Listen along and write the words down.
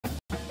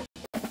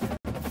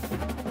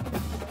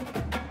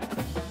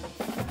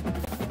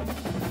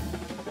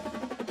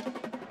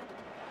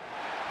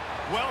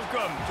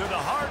Welcome to the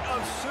heart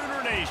of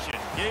Sooner Nation,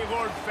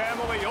 Gaylord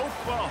Family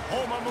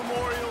Oklahoma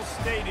Memorial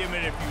Stadium.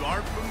 And if you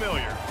aren't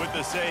familiar with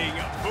the saying,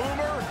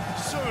 Boomer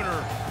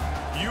Sooner,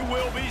 you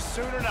will be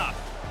soon enough.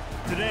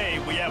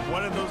 Today, we have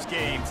one of those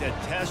games that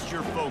tests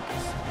your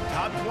focus.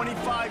 Top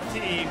 25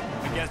 team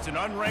against an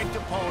unranked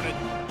opponent.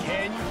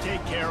 Can you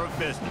take care of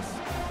business?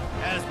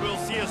 As we'll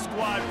see a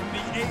squad from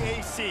the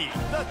AAC,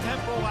 the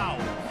Temple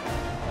Owls,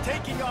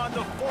 taking on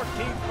the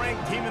 14th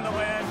ranked team in the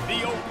land,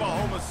 the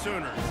Oklahoma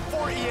Sooners.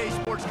 For EA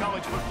Sports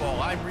College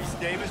Football, I'm Reese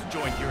Davis,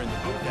 joined here in the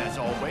booth, as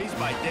always,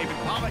 by David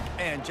Pollack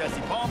and Jesse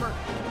Palmer.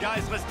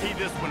 Guys, let's tee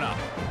this one up.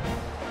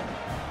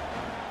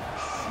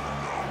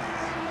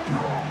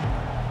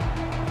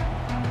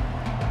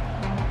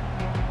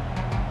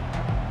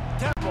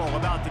 Temple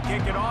about to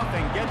kick it off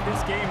and get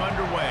this game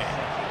underway.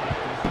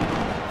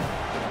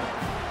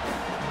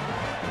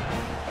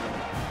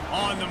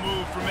 On the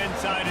move from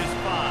inside his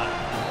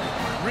 5.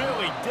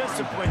 Really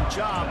disciplined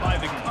job by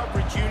the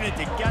coverage unit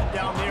to get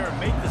down there and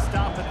make the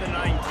stop at the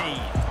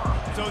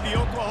 19. So the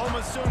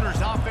Oklahoma Sooners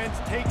offense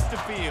takes the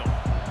field.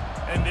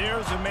 And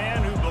there's a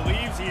man who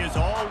believes he is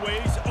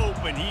always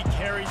open. He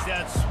carries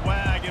that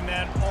swag and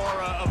that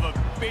aura of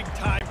a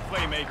big-time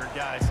playmaker,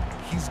 guys.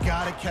 He's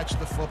got to catch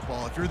the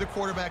football. If you're the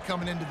quarterback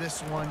coming into this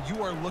one,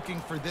 you are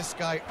looking for this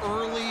guy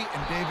early,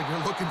 and David,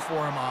 you're looking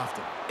for him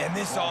often. And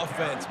this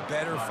offense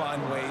better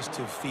find ways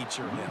to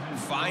feature him.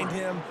 Find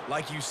him,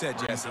 like you said,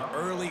 Jesse,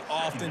 early,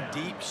 often,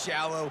 deep,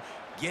 shallow.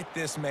 Get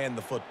this man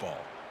the football.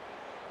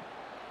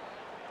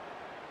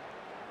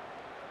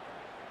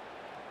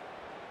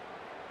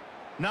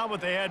 Not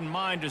what they had in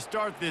mind to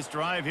start this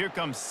drive. Here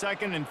comes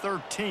 2nd and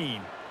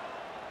 13.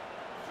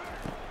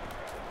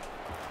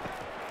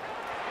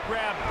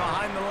 Grab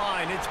behind the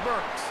line. It's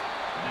Burks.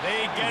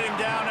 They get him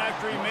down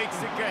after he makes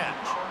the catch.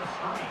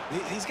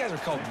 These guys are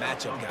called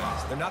matchup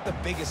guys. They're not the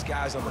biggest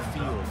guys on the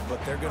field,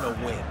 but they're going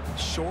to win.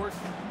 Short,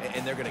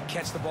 and they're going to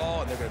catch the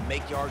ball, and they're going to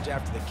make yards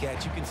after the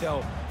catch. You can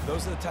tell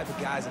those are the type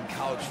of guys in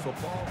college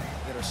football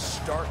that are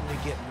starting to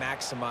get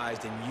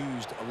maximized and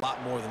used a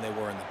lot more than they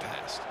were in the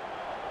past.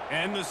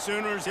 And the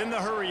Sooners in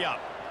the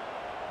hurry-up.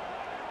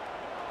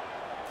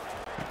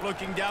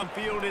 Looking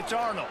downfield, it's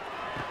Arnold.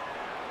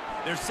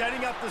 They're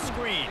setting up the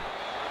screen.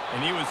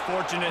 And he was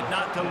fortunate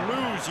not to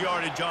lose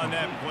yardage on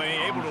that play,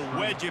 able to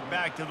wedge it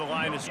back to the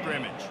line of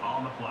scrimmage.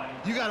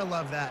 You got to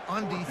love that.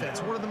 On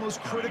defense, one of the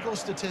most critical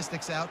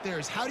statistics out there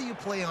is how do you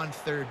play on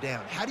 3rd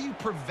down? How do you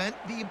prevent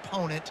the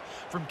opponent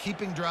from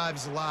keeping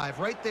drives alive?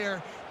 Right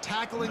there,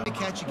 tackling the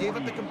catch. You gave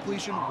up the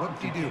completion.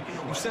 What do?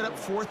 You set up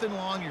 4th and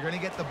long. You're going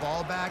to get the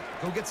ball back.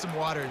 Go get some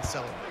water and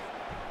celebrate.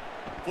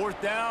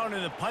 4th down,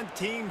 and the punt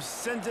team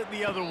sends it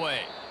the other way.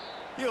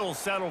 He'll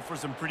settle for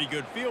some pretty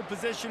good field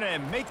position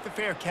and make the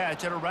fair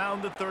catch at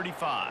around the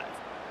 35.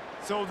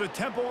 So the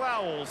Temple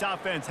Owls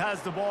offense has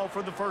the ball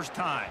for the first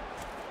time.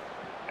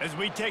 As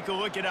we take a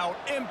look at our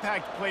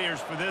impact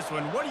players for this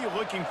one, what are you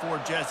looking for,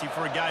 Jesse,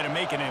 for a guy to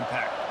make an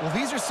impact? Well,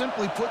 these are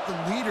simply put the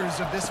leaders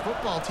of this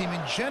football team,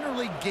 and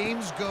generally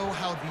games go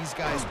how these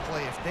guys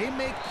play. If they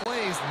make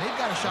plays, then they've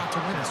got a shot to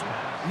win this one.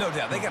 No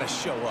doubt, they got to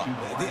show up.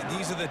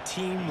 These are the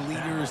team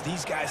leaders.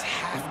 These guys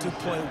have to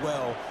play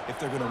well if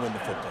they're going to win the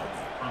football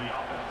game.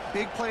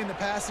 Big play in the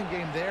passing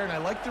game there, and I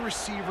like the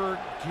receiver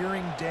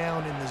gearing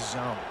down in the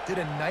zone. Did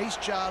a nice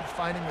job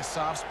finding the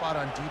soft spot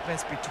on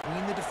defense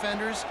between the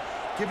defenders,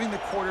 giving the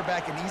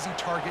quarterback an easy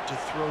target to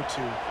throw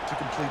to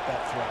complete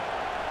that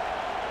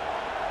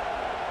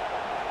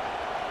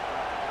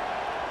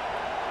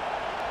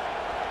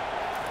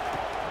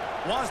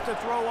throw. Wants to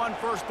throw on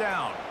 1st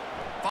down.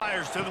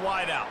 Fires to the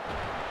wideout.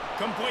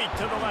 Complete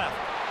to the left.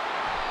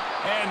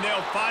 And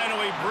they'll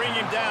finally bring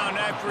him down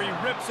after he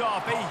rips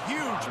off a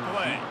huge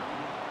play.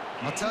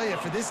 I'll tell you,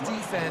 for this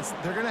defense,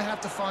 they're going to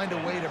have to find a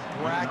way to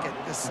bracket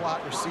this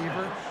slot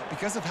receiver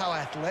because of how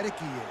athletic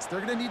he is. They're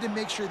going to need to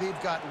make sure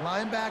they've got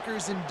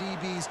linebackers and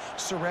DBs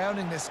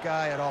surrounding this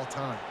guy at all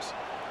times.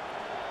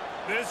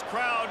 This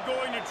crowd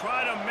going to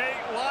try to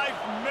make life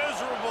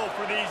miserable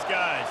for these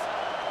guys.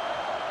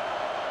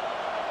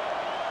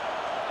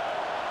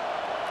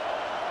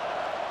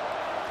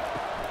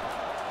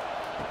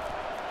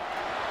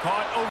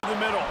 Caught over the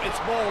middle. It's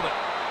Bolden.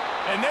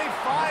 And they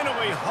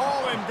finally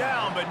haul him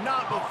down, but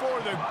not before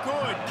the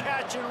good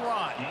catch and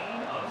run.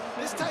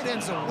 This tight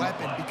end's a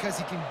weapon because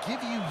he can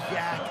give you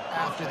yak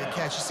after the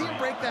catch. You see him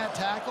break that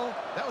tackle?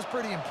 That was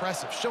pretty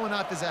impressive, showing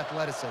off his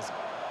athleticism.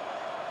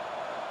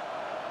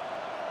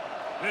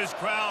 This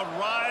crowd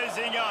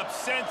rising up,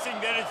 sensing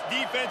that its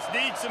defense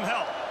needs some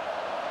help.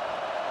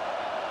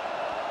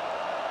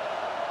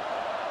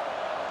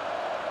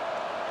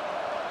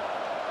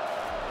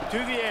 To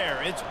the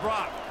air, it's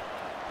Brock.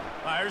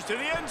 Fires to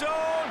the end zone.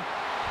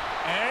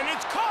 And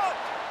it's caught.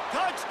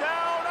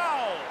 Touchdown,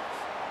 Owls.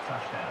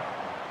 Touchdown.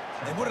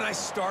 And what a nice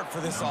start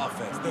for this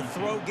offense. The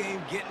throw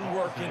game getting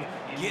working,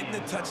 getting the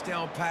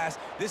touchdown pass.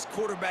 This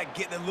quarterback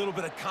getting a little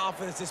bit of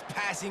confidence. This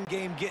passing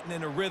game getting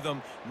in a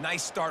rhythm.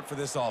 Nice start for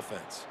this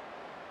offense.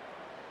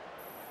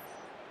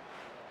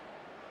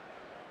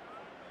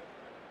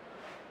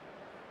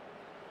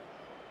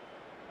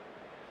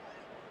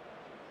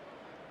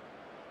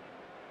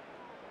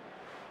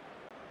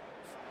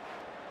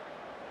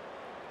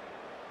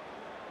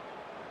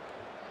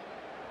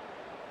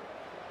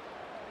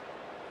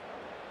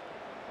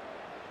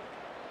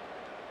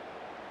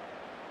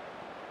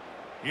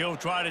 He'll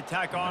try to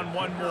tack on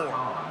one more.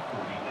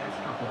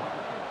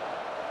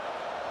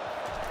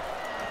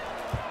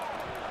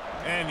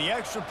 And the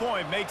extra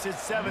point makes it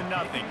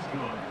 7-0.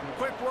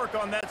 Quick work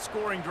on that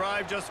scoring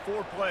drive, just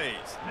 4 plays.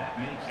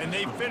 And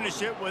they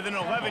finish it with an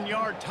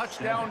 11-yard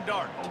touchdown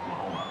dart.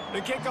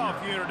 The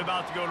kickoff unit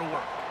about to go to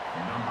work.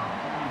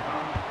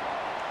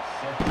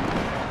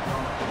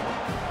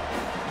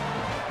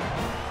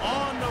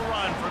 On the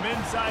run from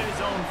inside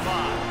his own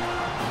 5.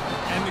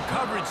 And the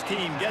coverage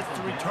team gets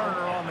the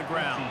returner on the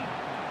ground.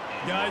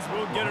 Guys,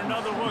 we'll get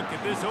another look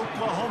at this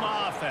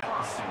Oklahoma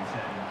offense.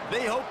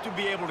 They hope to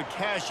be able to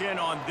cash in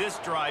on this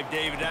drive,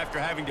 David, after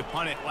having to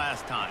punt it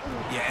last time.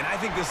 Yeah, and I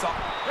think this...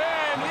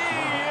 And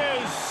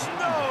he is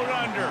snowed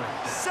under.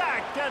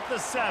 Sacked at the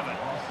 7.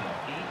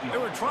 They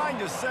were trying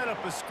to set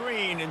up a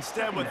screen.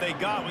 Instead, what they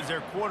got was their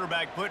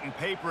quarterback putting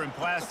paper and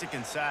plastic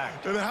and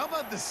sacked. And how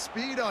about the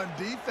speed on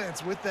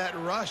defense with that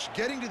rush?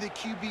 Getting to the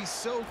QB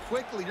so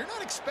quickly. You're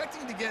not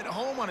expecting to get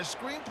home on a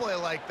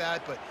screenplay like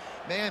that, but,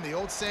 man, the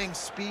old saying,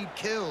 speed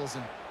kills,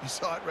 and you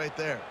saw it right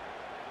there.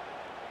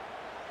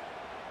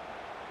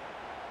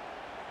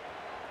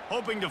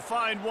 Hoping to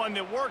find one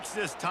that works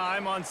this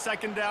time on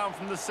 2nd down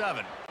from the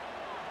 7.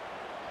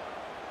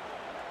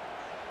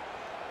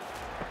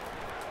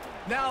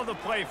 Now the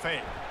play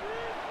fake.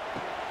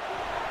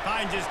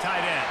 Finds his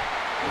tight end.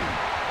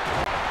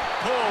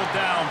 Pulled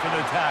down for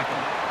the tackle.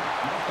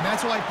 And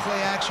that's why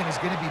play action is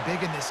going to be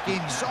big in this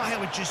game. You saw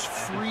how it just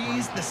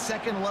frees the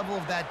second level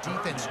of that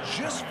defense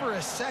just for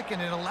a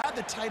second. It allowed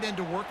the tight end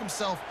to work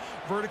himself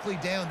vertically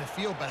down the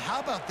field. But how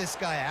about this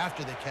guy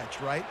after the catch,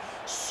 right?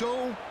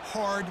 So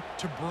hard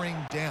to bring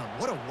down.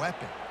 What a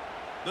weapon.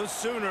 The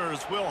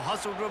Sooners will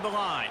hustle to the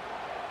line.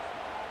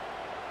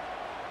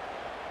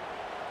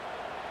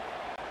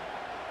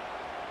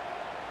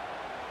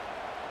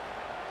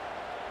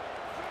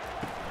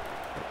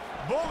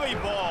 Bully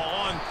ball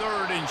on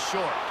 3rd and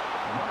short.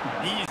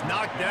 He's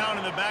knocked down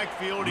in the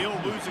backfield. He'll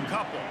lose a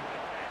couple.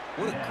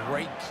 What a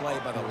great play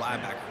by the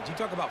linebacker. You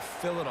talk about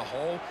filling a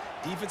hole.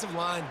 Defensive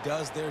line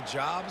does their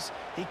jobs.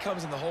 He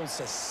comes in the hole and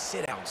says,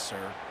 sit down,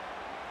 sir.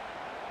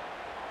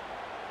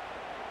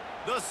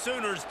 The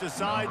Sooners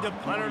decide to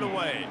punt it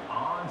away.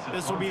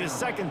 This will be the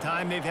 2nd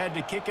time they've had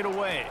to kick it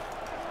away.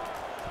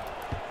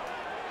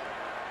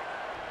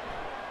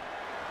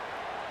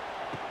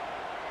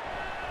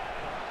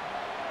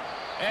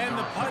 And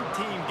the punt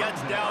team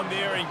gets down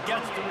there and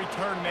gets the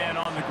return man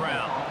on the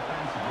ground.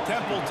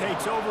 Temple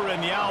takes over,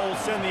 and the Owls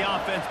send the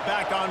offense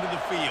back onto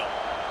the field.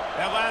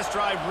 That last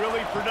drive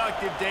really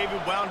productive.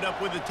 David wound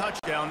up with a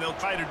touchdown. They'll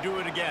try to do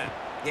it again.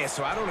 Yeah,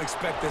 so I don't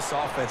expect this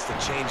offense to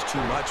change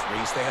too much,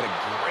 Reese. They had a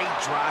great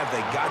drive.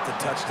 They got the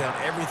touchdown.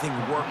 Everything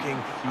working.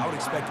 I would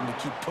expect them to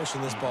keep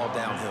pushing this ball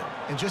downhill.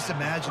 And just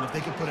imagine if they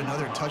could put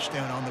another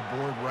touchdown on the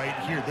board right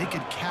here. They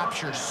could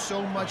capture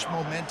so much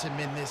momentum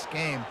in this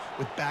game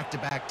with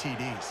back-to-back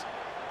TDs.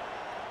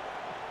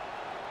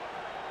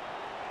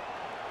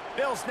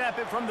 They'll snap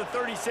it from the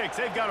 36.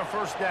 They've got a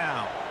 1st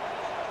down.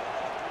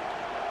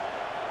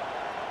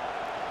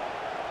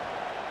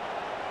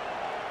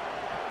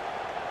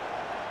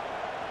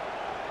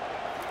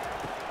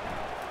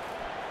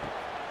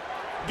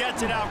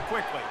 Gets it out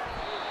quickly.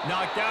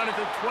 Knocked down at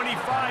the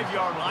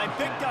 25-yard line.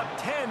 Picked up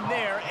 10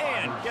 there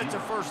and gets a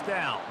 1st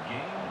down.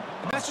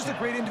 And that's just a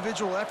great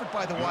individual effort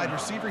by the wide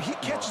receiver. He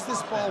catches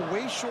this ball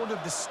way short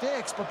of the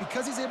sticks, but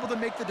because he's able to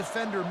make the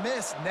defender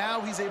miss,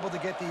 now he's able to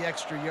get the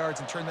extra yards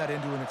and turn that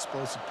into an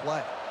explosive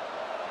play.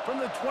 From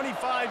the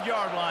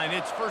 25-yard line,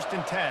 it's 1st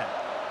and 10.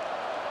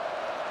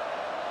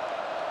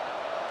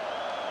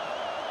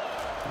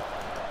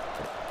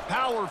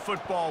 Power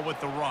football with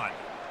the run.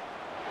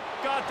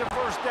 Got the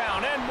 1st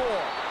down and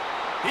more.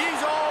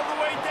 He's all the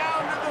way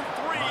down to the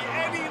 3.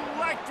 An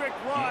electric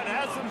run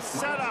has him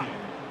set up.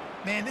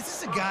 Man, this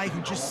is a guy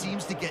who just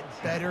seems to get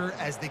better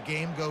as the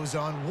game goes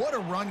on. What a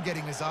run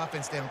getting his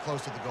offense down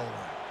close to the goal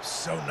line.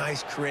 So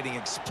nice creating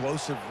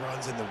explosive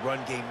runs in the run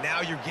game.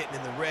 Now you're getting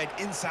in the red,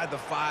 inside the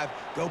 5.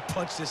 Go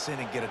punch this in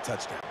and get a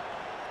touchdown.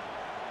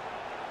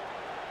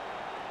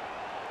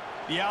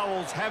 The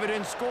Owls have it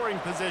in scoring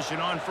position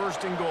on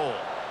 1st and goal.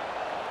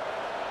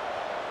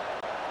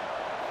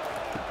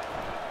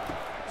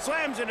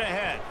 Slams it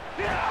ahead.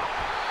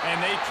 And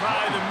they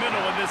try the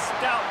middle of this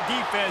stout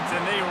defense,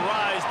 and they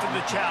rise to the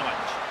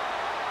challenge.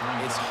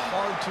 It's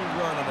hard to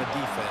run on a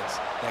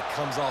defense that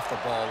comes off the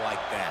ball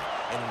like that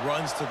and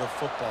runs to the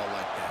football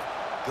like that.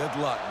 Good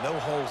luck. No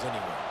holes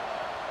anywhere.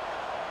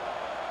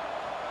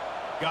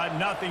 Got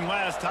nothing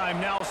last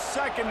time. Now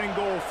 2nd and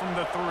goal from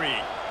the 3.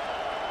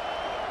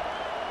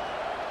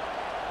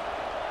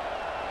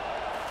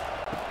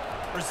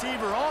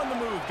 Receiver on the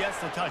move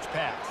gets the touch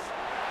pass.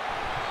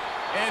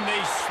 And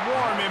they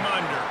swarm him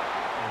under.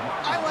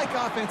 I like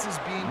offenses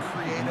being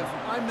creative.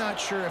 I'm not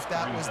sure if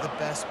that was the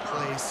best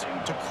place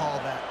to call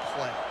that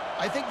play.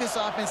 I think this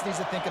offense needs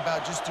to think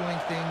about just doing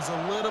things a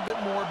little bit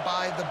more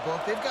by the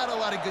book. They've got a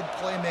lot of good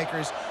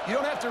playmakers. You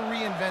don't have to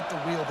reinvent the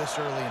wheel this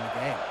early in the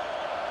game.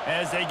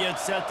 As they get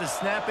set to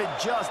snap it,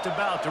 just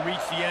about to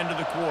reach the end of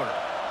the quarter.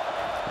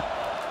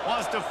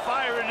 Wants to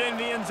fire it in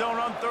the end zone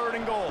on 3rd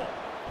and goal.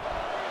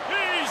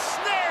 He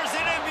snares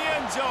it in the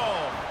end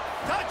zone.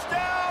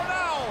 Touchdown,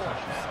 Owls!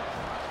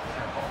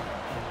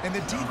 And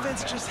the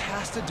defense just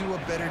has to do a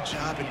better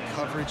job in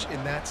coverage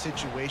in that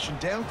situation.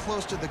 Down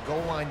close to the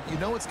goal line, you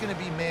know it's going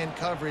to be man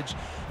coverage.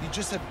 You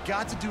just have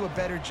got to do a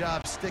better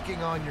job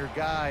sticking on your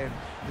guy, and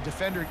the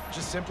defender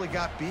just simply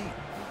got beat.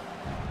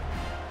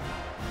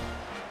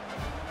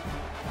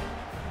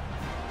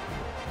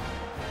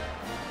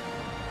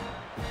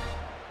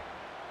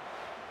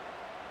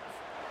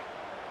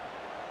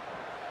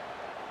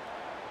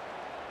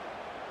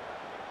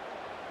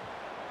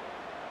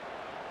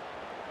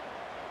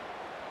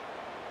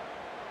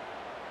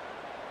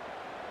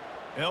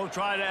 They'll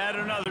try to add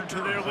another to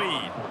their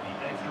lead.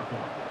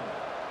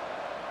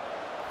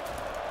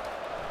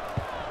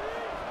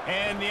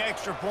 And the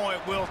extra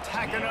point will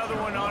tack another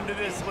one onto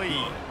this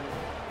lead.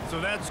 So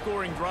that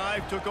scoring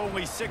drive took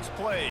only 6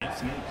 plays.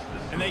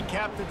 And they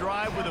capped the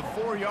drive with a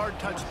 4-yard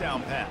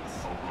touchdown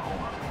pass.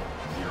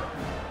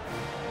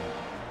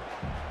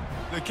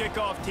 The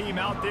kickoff team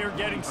out there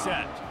getting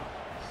set.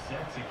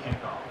 Set to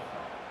kickoff.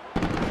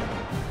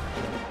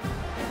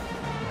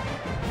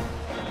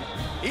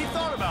 He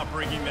thought about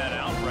bringing that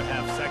out for a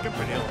half-second,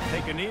 but he'll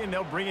take a knee and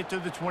they'll bring it to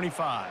the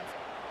 25.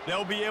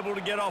 They'll be able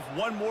to get off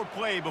one more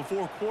play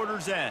before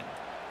quarter's end.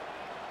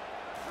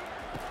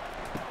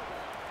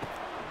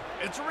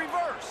 It's a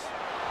reverse.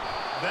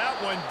 That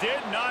one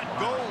did not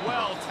go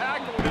well.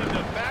 Tackled in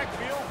the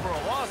backfield for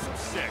a loss of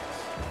 6.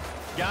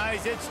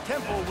 Guys, it's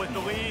Temple with the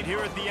lead here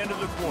at the end of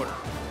the quarter.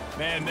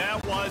 Man,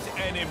 that was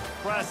an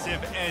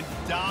impressive and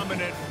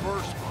dominant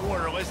first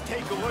quarter. Let's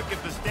take a look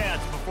at the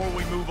stats before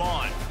we move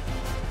on.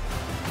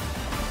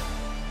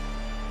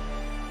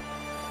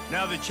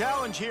 Now the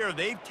challenge here,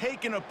 they've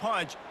taken a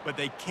punch, but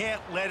they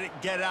can't let it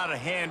get out of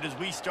hand as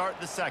we start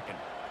the second.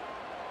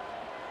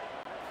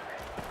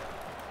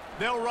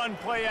 They'll run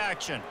play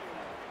action.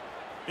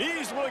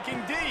 He's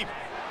looking deep.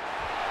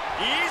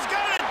 He's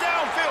got it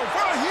downfield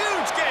for a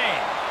huge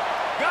gain.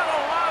 Got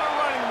a lot of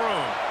running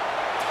room.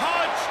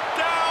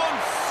 Touchdown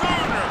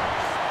Sooners.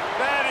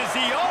 That is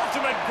the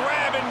ultimate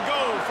grab and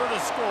go for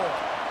the score.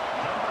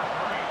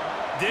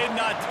 Did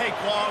not take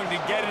long to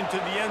get into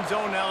the end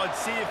zone. Now let's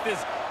see if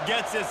this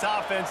gets this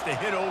offense to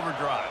hit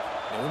overdrive.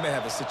 Now, we may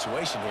have a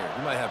situation here.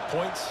 We might have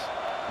points,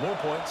 and more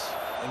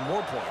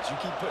points. You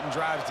keep putting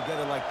drives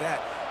together like that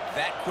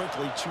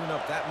quickly, chewing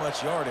up that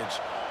much yardage,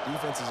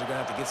 defenses are going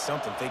to have to get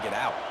something figured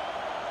out.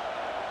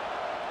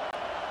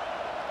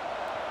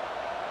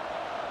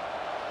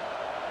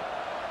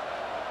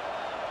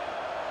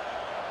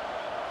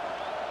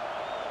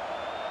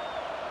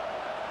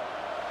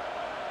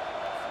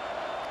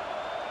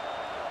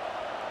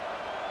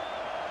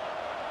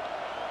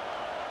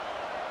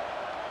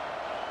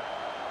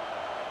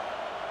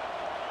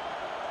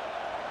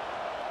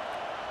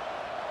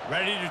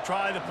 Ready to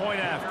try the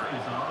point after.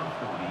 Is on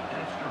for the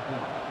extra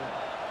point.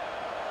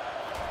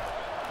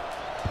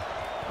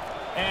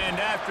 And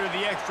after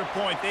the extra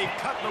point, they've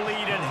cut the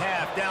lead in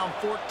half, down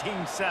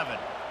 14-7.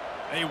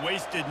 They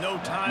wasted no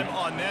time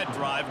on that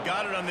drive.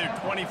 Got it on their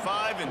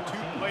 25, and 2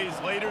 plays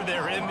later,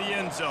 they're in the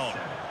end zone.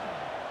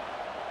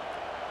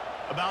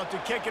 About to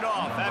kick it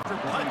off after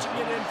punching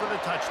it in for the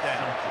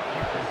touchdown.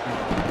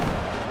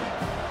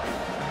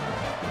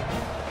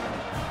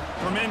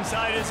 From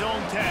inside his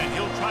own 10,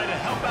 he'll try to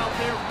help out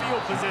their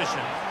field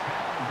position.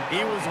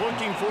 He was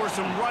looking for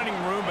some running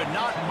room, but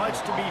not much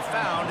to be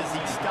found as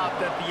he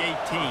stopped at the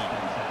 18.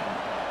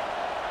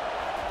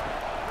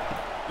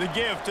 The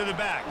give to the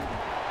back.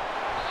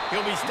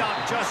 He'll be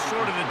stopped just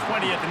short of the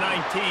 20 at the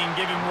 19,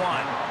 give him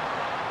 1.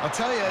 I'll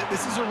tell you,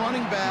 this is a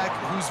running back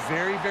who's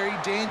very, very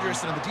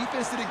dangerous, and the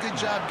defense did a good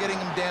job getting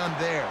him down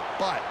there.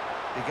 But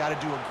they got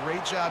to do a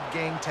great job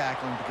game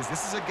tackling, because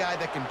this is a guy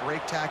that can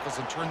break tackles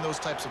and turn those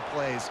types of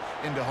plays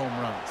into home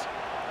runs.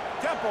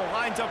 Temple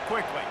lines up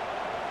quickly.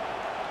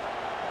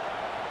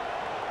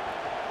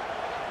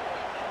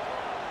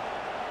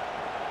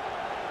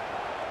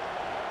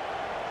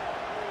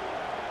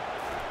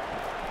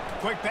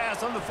 Quick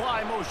pass on the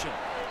fly motion.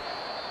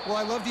 Well,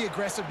 I love the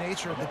aggressive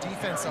nature of the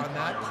defense on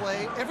that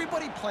play.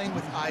 Everybody playing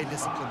with eye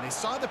discipline. They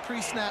saw the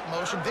pre-snap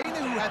motion. They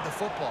knew who had the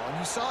football. And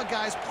you saw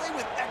guys play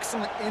with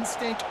excellent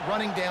instinct,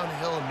 running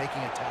downhill and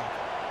making a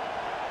tackle.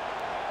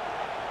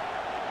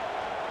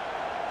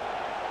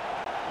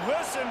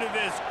 Listen to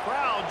this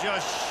crowd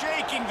just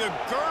shaking the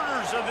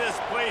girders of this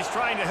place,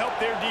 trying to help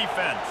their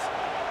defense.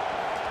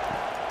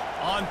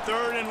 On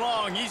 3rd and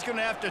long, he's going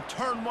to have to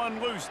turn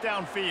one loose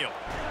downfield.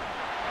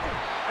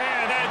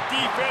 And that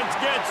defense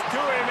gets to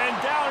him, and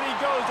down he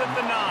goes at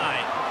the 9.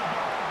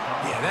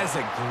 Yeah, that's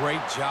a great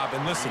job.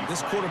 And listen,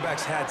 this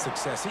quarterback's had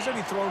success. He's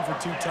already thrown for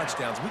 2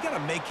 touchdowns. We got to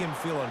make him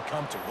feel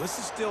uncomfortable. This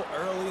is still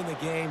early in the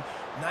game.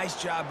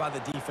 Nice job by the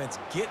defense,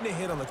 getting a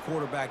hit on the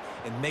quarterback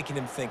and making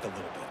him think a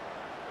little bit.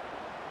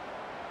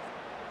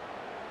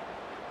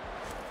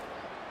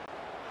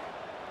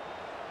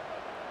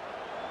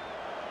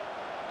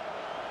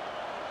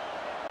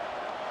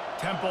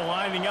 Temple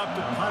lining up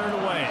to punt it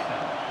away.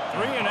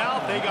 3 and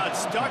out. They got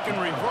stuck in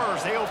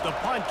reverse. They hope the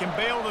punt can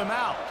bail them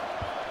out.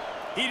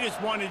 He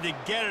just wanted to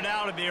get it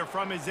out of there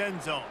from his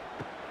end zone.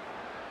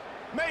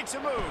 Makes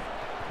a move.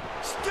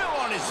 Still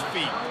on his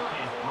feet.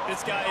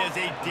 This guy is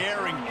a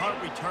daring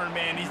punt return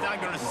man. He's not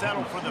going to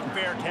settle for the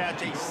fair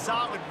catch. A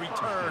solid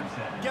return.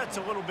 Gets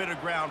a little bit of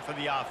ground for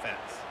the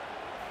offense.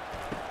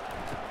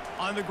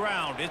 On the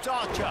ground, it's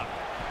Achuk.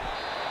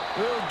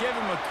 We'll give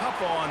him a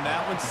couple on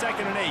that one.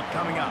 2nd and 8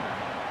 coming up.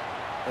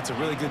 That's a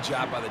really good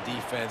job by the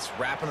defense,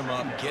 wrapping them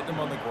up, getting them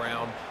on the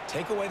ground.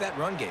 Take away that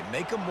run game.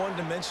 Make them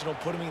one-dimensional,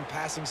 put them in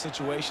passing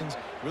situations.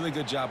 Really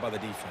good job by the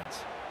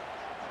defense.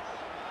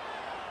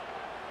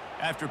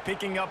 After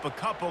picking up a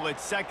couple,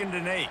 it's 2nd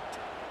and 8.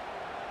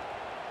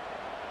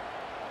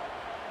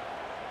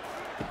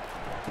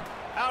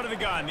 Out of the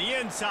gun, the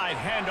inside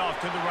handoff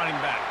to the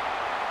running back.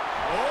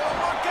 Oh,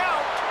 look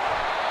out!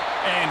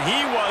 And he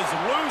was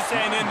loose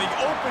and in the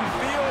open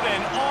field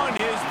and on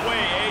his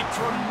way. A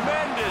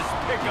tremendous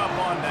pickup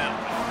on that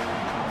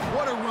one.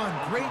 What a run.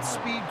 Great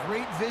speed,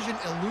 great vision,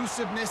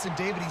 elusiveness, and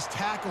David, he's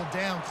tackled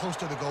down close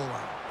to the goal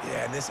line.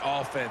 Yeah, and this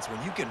offense,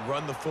 when you can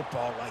run the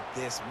football like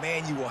this,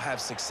 man, you will have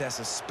success,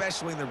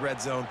 especially in the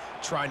red zone,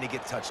 trying to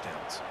get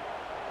touchdowns.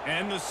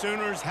 And the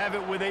Sooners have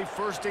it with a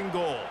 1st and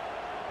goal.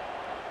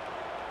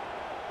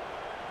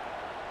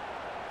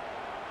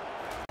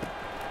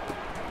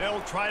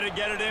 They'll try to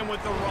get it in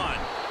with the run.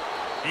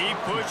 He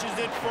pushes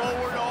it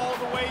forward all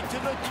the way to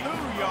the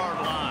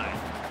 2-yard line.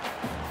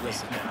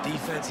 Listen,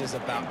 defense is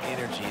about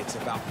energy. It's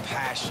about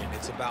passion.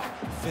 It's about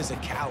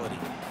physicality.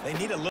 They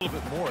need a little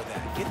bit more of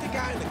that. Get the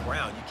guy on the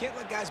ground. You can't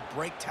let guys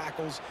break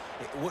tackles.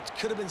 What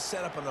could have been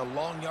set up in a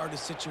long yardage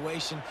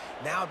situation,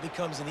 now it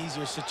becomes an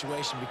easier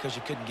situation because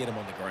you couldn't get him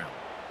on the ground.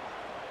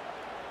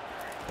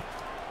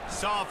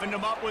 Softened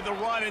him up with a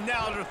run, and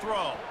now to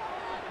throw.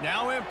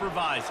 Now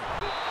improvising.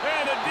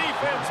 And the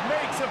defense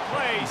makes a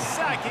play,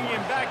 sacking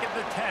him back at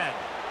the 10.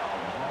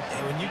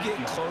 And when you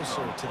get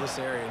closer to this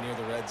area near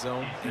the red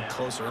zone and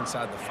closer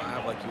inside the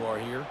 5 like you are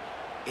here,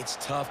 it's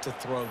tough to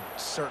throw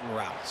certain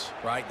routes,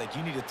 right? Like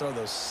you need to throw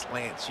those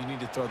slants. You need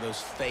to throw those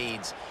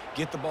fades.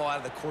 Get the ball out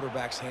of the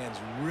quarterback's hands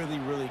really,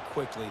 really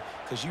quickly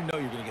because you know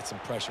you're going to get some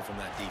pressure from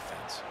that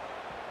defense.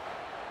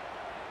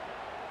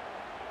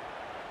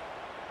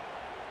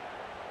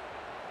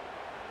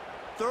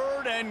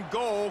 Third and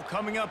goal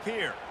coming up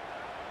here.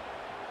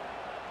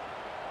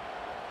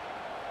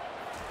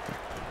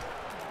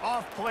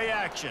 Off play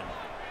action.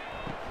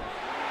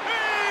 He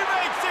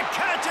makes the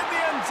catch at the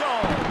end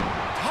zone.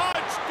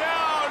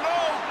 Touchdown,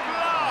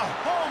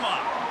 Oklahoma.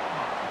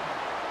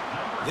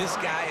 This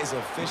guy is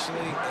officially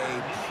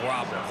a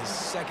problem. His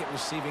 2nd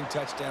receiving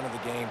touchdown of the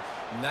game.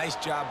 Nice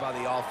job by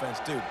the offense.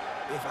 Dude,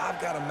 if I've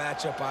got a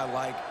matchup I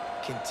like,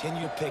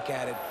 continue to pick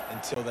at it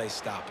until they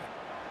stop it.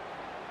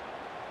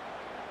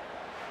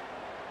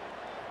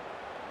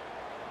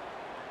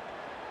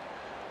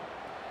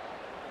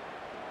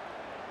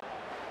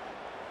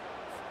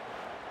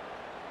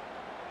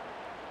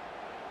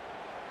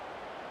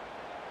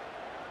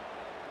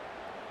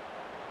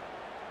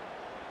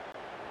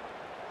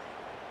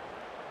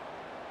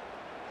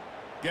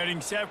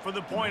 Getting set for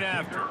the point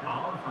after.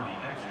 On for the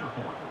extra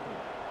point.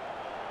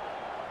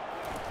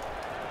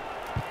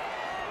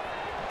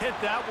 Hit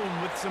that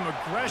one with some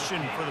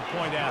aggression for the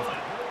point after.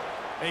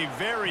 A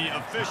very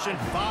efficient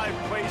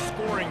 5-play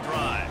scoring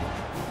drive.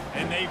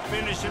 And they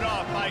finish it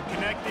off by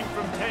connecting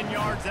from 10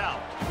 yards out.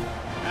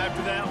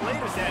 After that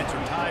latest answer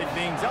tied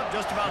things up,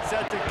 just about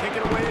set to kick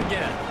it away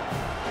again.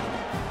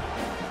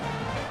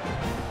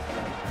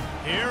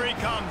 Here he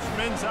comes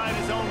from inside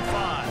his own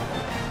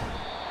 5.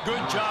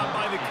 Good job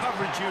by the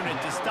coverage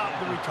unit to stop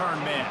the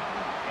return man.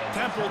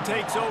 Temple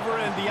takes over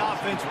and the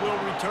offense will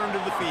return to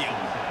the field.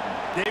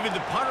 David, the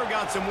punter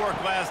got some work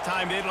last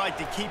time. They'd like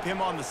to keep him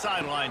on the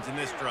sidelines in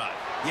this drive.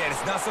 Yeah,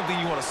 it's not something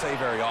you want to say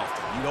very often.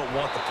 You don't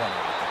want the punter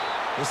out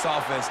there. This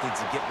offense needs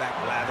to get back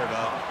lathered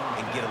up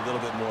and get a little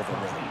bit more of a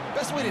rhythm.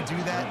 Best way to do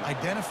that,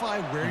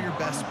 identify where your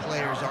best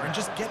players are and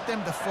just get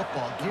them the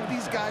football. Give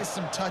these guys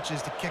some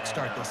touches to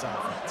kickstart this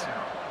offense.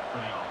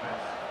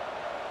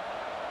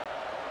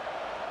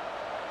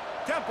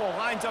 Temple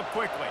lines up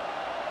quickly.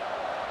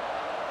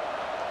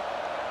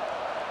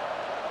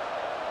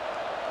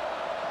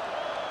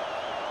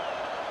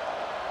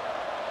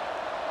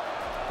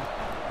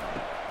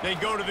 They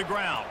go to the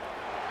ground.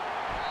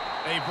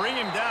 They bring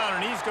him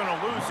down, and he's going to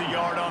lose a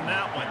yard on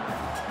that one.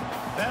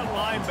 That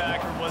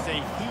linebacker was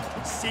a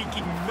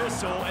heat-seeking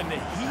missile, and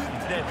the heat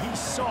that he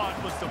sought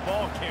was the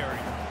ball carrier.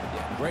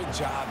 Yeah, great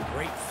job,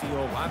 great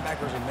feel.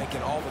 Linebackers are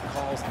making all the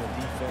calls in the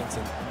defense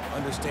and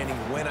understanding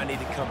when I need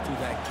to come through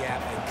that gap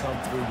and come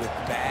through with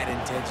bad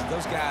intentions.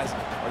 Those guys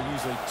are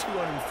usually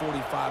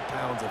 245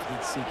 pounds of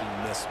heat-seeking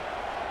missile.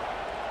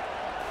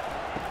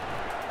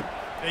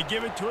 They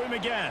give it to him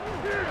again.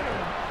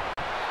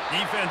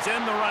 Defense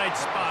in the right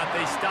spot.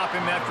 They stop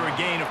him after a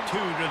gain of 2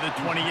 to the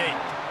 28.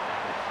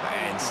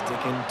 And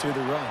sticking to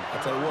the run.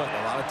 I'll tell you what,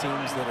 a lot of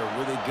teams that are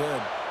really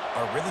good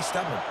are really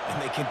stubborn,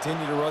 and they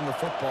continue to run the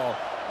football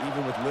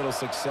even with little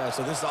success.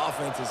 So this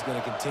offense is going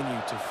to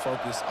continue to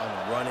focus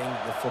on running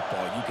the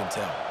football. You can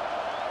tell.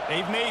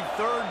 They've made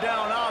third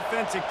down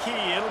offense a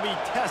key. It'll be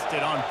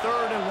tested on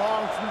 3rd and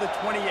long from the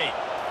 28.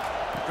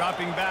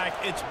 Dropping back,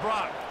 it's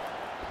Brock.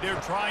 They're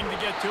trying to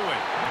get to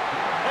it.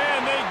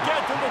 And they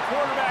get to the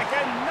quarterback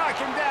and knock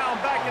him down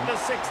back at the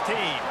 16.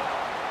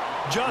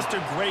 Just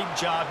a great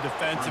job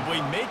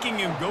defensively, making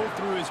him go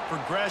through his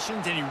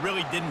progressions, and he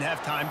really didn't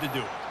have time to do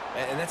it.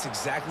 And that's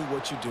exactly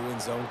what you do in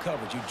zone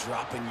coverage. You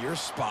drop in your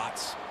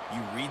spots,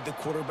 you read the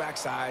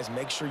quarterback's eyes,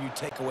 make sure you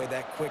take away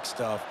that quick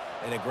stuff,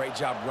 and a great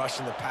job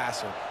rushing the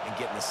passer and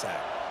getting the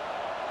sack.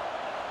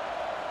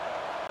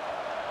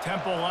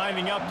 Temple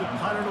lining up to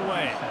punt it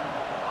away.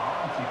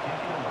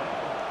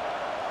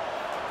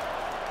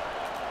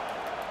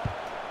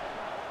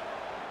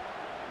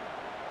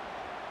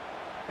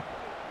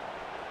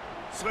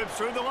 Slips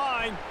through the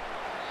line.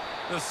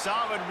 The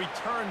solid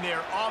return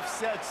there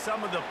offsets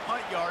some of the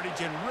punt yardage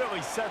and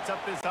really sets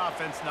up this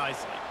offense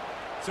nicely.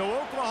 So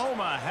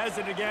Oklahoma has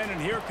it again, and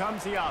here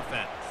comes the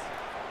offense.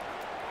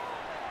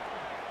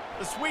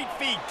 The sweet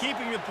feet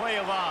keeping the play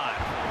alive.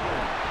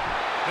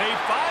 They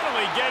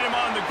finally get him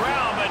on the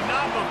ground, but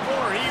not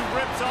before he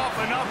rips off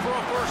enough for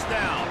a first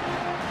down.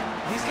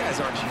 These guys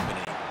aren't human.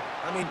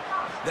 I mean,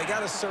 they got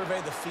to survey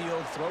the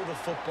field, throw the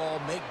football,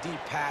 make deep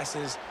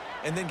passes,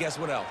 and then guess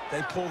what else?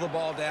 They pull the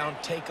ball down,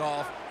 take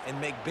off, and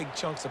make big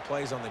chunks of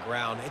plays on the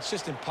ground. It's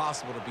just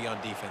impossible to be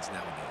on defense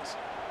nowadays.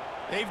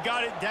 They've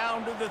got it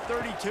down to the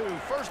 32.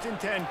 1st and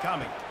 10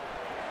 coming.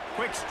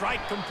 Quick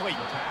strike complete.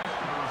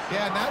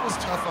 Yeah, and that was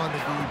tough on the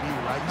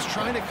DB, right? He's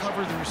trying to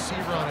cover the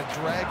receiver on a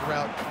drag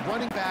route,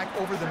 running back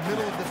over the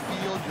middle of the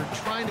field. You're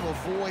trying to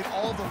avoid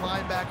all the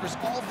linebackers,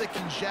 all of the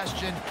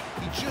congestion.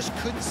 He just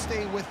couldn't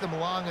stay with them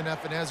long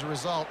enough, and as a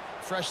result,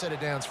 fresh set of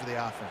downs for the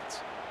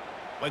offense.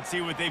 Let's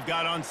see what they've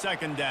got on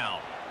 2nd down.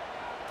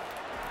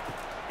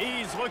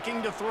 He's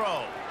looking to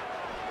throw.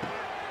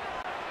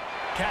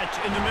 Catch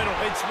in the middle.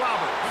 It's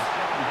Roberts.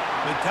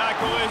 The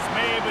tackle is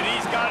made, but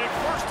he's got it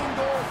 1st and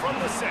goal from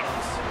the 6.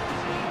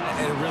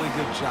 And a really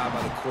good job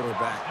by the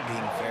quarterback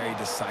being very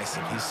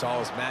decisive. He saw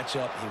his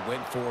matchup. He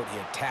went for it. He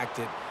attacked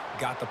it,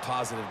 got the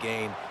positive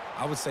gain.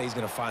 I would say he's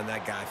going to find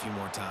that guy a few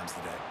more times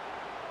today.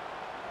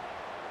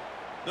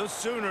 The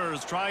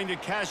Sooners trying to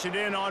cash it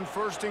in on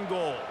 1st and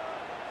goal.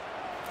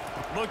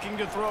 Looking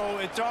to throw,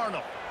 it's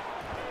Arnold.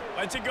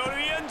 Lets it go to the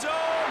end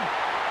zone.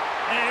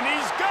 And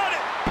he's got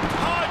it.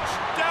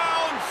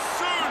 Touchdown,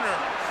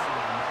 Sooners.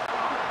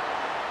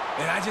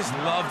 And I just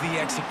love the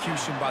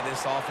execution by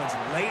this offense.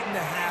 Late in the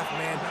half,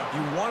 man,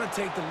 you want to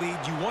take the lead.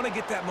 You want to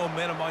get that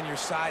momentum on your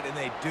side, and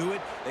they do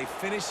it. They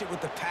finish it with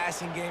the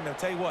passing game. And I'll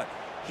tell you what,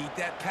 heat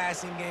that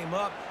passing game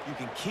up. You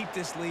can keep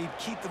this lead,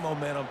 keep the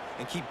momentum,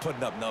 and keep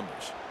putting up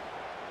numbers.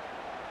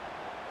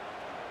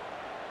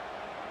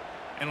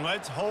 And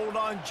let's hold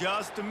on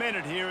just a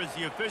minute here as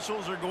the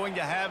officials are going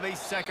to have a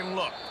second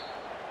look.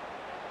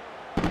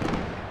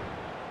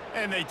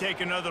 And they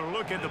take another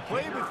look at the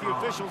play, but the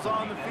officials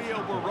on the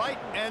field were right,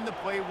 and the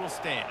play will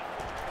stand.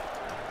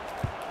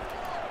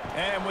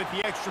 And with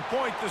the extra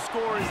point, the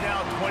score is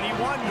now 21-14.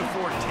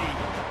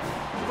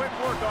 Quick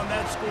work on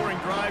that scoring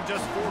drive,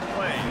 just 4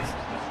 plays.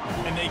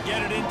 And they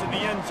get it into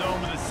the end zone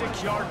with a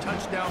 6-yard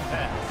touchdown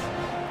pass.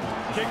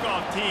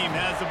 Kickoff team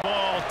has the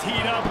ball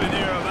teed up, and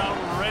they're about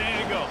ready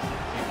to go.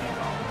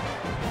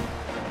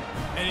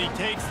 And he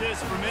takes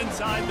this from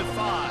inside the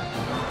 5.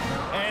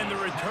 And the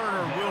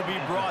returner will be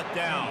brought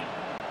down.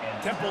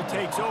 Temple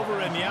takes over,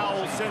 and the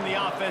Owls send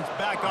the offense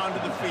back onto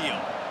the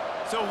field.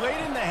 So late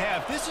in the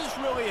half, this is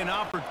really an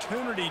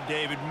opportunity,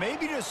 David,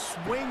 maybe to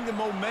swing the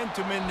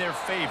momentum in their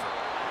favor.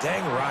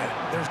 Dang right.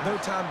 There's no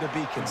time to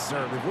be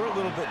concerned. If we're a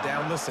little bit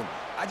down, listen,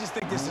 I just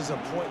think this is a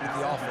point with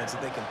the offense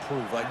that they can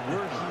prove. Like,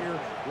 we're here,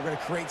 we're going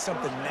to create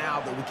something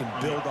now that we can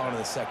build on in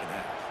the second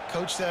half.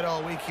 Coach said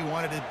all week he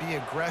wanted to be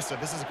aggressive.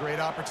 This is a great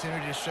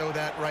opportunity to show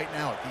that right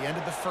now. At the end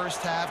of the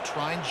first half,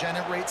 try and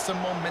generate some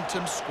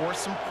momentum, score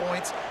some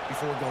points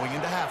before going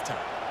into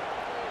halftime.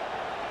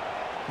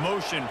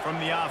 Motion from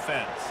the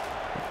offense.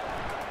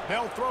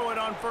 They'll throw it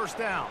on 1st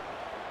down.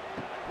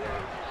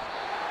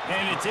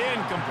 And it's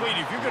incomplete.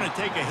 If you're going to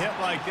take a hit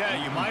like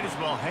that, you might as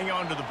well hang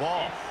on to the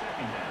ball.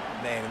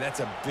 Man, and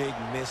that's a big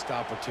missed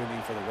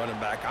opportunity for the running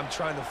back. I'm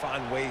trying to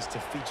find ways to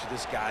feature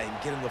this guy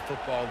and get him the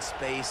football in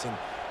space and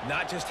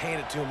not just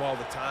hand it to him all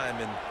the time.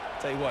 And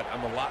I'll tell you what,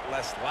 I'm a lot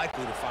less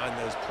likely to find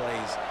those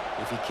plays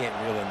if he can't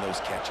reel in those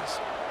catches.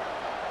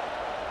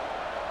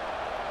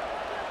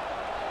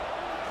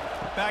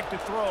 Back to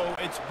throw,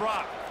 it's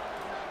Brock.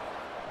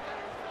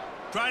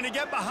 Trying to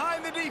get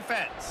behind the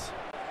defense.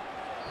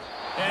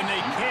 And they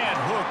can't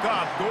hook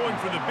up. Going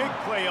for the big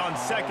play on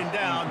 2nd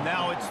down.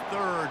 Now it's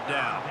 3rd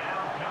down.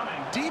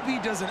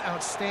 DB does an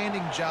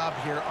outstanding job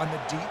here on the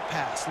deep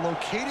pass.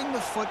 Locating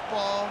the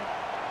football,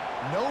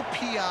 no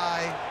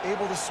PI,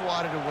 able to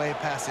swat it away,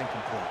 pass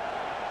incomplete.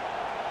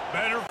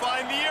 Better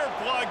find the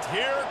earplugs.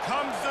 Here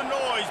comes the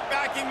noise.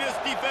 Backing this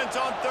defense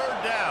on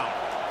 3rd down.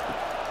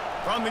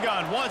 From the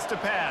gun, wants to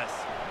pass.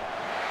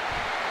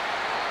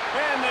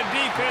 And the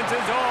defense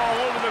is all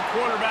over the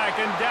quarterback,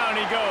 and down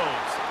he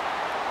goes.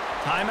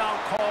 Timeout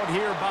called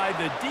here by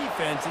the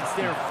defense. It's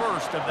their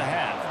first of the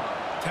half.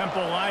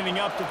 Temple lining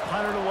up to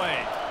punt it away.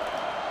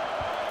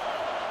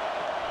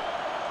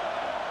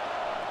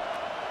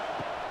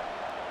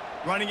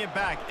 Running it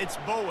back, it's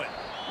Bowen.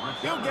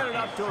 He'll get it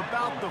up to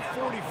about the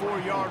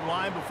 44-yard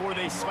line before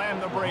they slam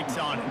the brakes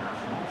on him.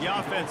 The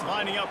offense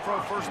lining up for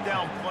a first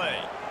down play.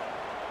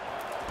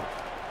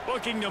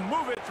 Looking to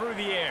move it through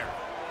the air.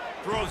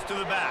 Throws to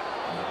the back.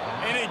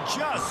 And it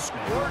just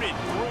squirted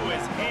through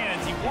his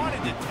hands. He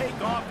wanted to take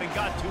off and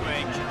got too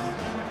anxious.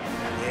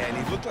 Yeah, and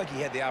he looked like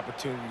he had the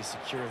opportunity to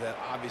secure that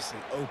obviously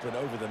open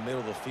over the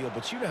middle of the field.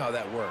 But you know how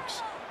that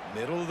works.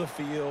 Middle of the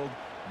field,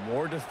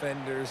 more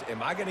defenders.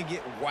 Am I going to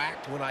get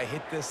whacked when I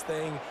hit this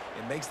thing?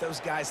 It makes those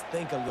guys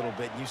think a little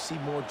bit. You see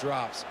more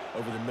drops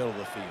over the middle of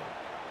the field.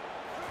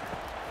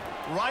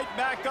 Right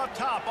back up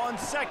top on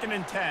 2nd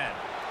and 10.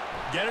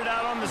 Get it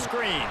out on the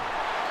screen.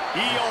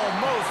 He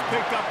almost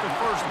picked up the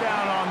first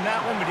down on that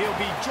one, but he'll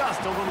be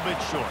just a little bit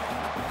short.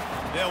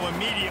 They'll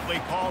immediately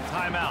call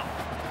timeout.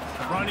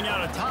 Running out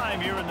of time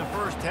here in the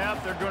first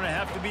half, they're going to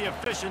have to be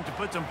efficient to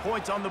put some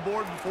points on the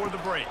board before the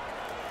break.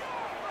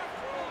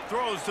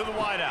 Throws to the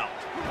wideout.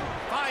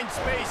 Finds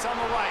space on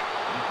the right.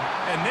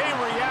 And they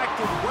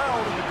reacted well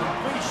to the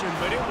completion,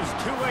 but it was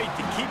too late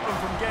to keep them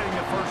from getting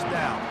the first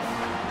down.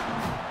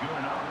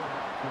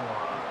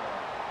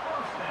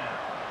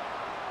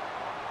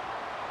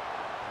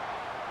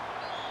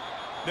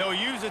 They'll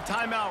use a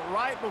timeout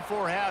right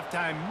before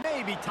halftime.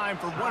 Maybe time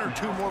for 1 or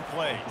 2 more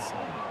plays.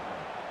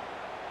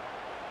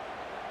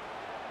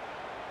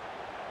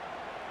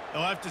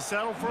 They'll have to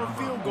settle for a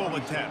field goal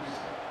attempt.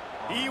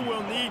 He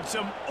will need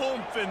some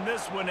oomph in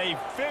this one. A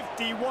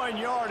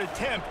 51-yard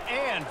attempt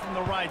and from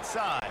the right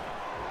side.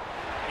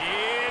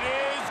 It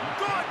is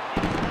good.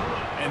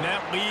 And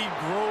that lead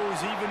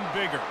grows even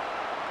bigger.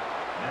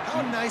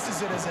 How nice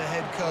is it as a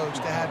head coach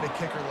to have a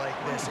kicker like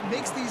this? It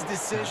makes these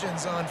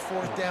decisions on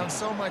 4th down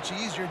so much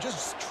easier.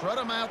 Just trot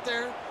him out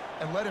there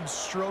and let him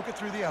stroke it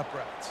through the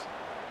uprights.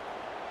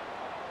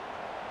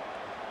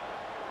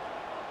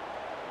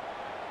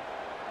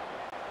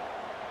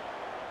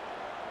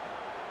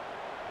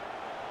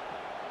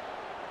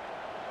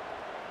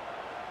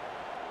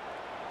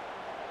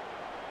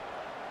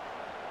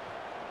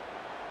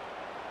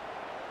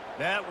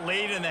 That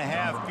late in the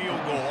half field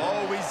goal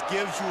always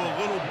gives you a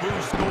little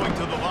boost going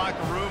to the locker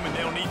room, and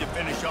they'll need to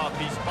finish off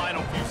these final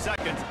few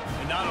seconds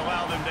and not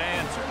allow them to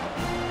answer.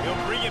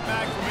 He'll bring it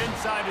back from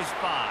inside his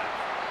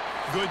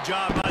 5. Good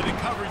job by the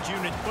coverage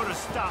unit. Put a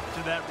stop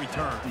to that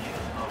return.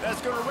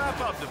 That's going to wrap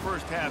up the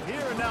first half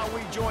here, and now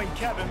we join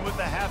Kevin with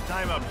the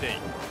halftime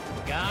update.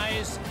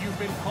 Guys, you've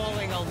been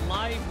calling a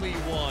lively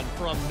one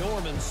from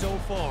Norman so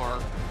far.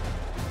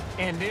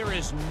 And there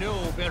is no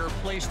better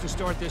place to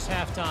start this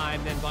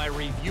halftime than by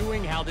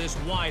reviewing how this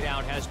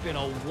wideout has been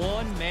a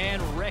one-man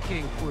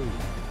wrecking crew.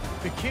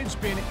 The kid's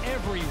been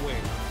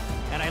everywhere,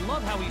 and I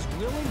love how he's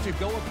willing to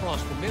go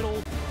across the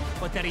middle,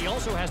 but that he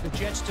also has the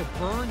jets to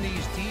burn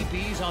these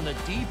DBs on the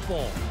deep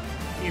ball.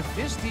 If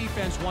this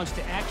defense wants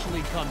to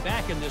actually come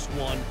back in this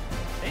one,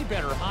 they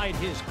better hide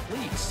his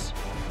cleats.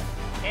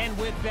 And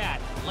with that,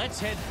 let's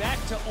head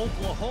back to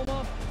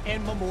Oklahoma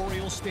and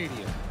Memorial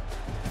Stadium.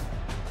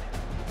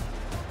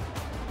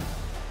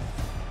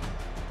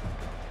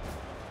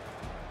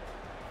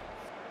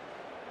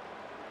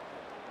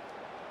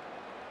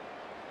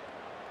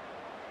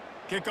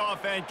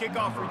 Kickoff and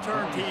kickoff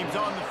return teams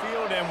on the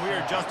field, and we're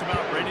just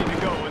about ready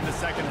to go in the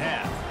second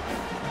half.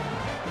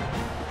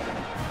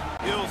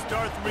 He'll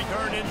start the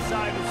return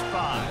inside his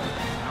 5.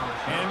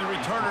 And the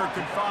returner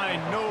could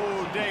find no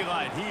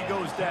daylight. He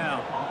goes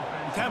down.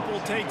 Temple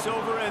takes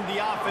over, and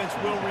the offense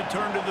will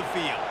return to the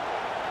field.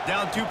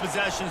 Down 2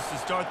 possessions to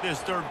start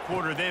this third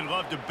quarter. They'd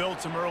love to build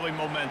some early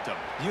momentum.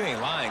 You ain't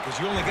lying, because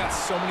you only got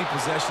so many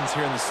possessions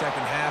here in the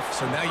second half,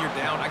 so now you're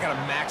down. I got to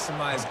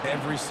maximize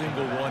every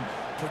single one.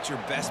 Put your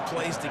best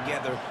plays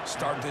together.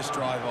 Start this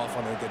drive off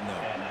on a good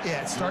note.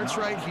 Yeah, it starts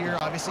right here.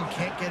 Obviously,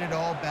 can't get it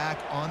all back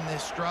on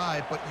this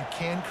drive, but you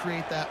can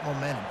create that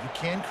momentum. You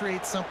can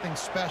create something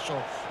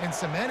special and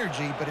some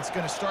energy, but it's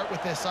going to start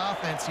with this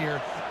offense here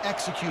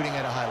executing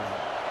at a high level.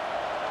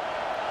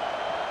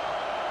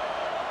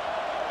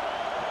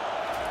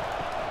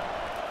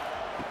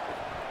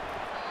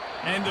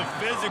 And the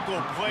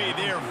physical play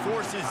there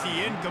forces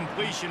the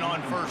incompletion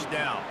on first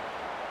down.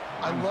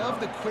 I love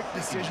the quick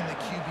decision that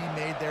QB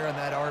made there on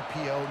that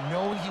RPO,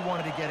 knowing he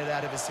wanted to get it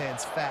out of his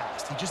hands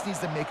fast. He just needs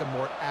to make a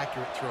more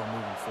accurate throw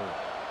moving forward.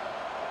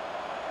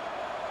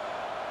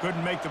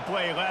 Couldn't make the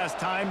play last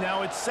time.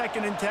 Now it's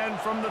 2nd and 10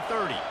 from the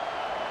 30.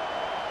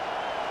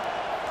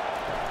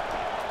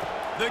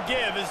 The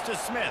give is to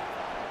Smith.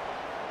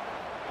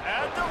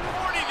 At the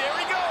 40, there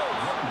he goes.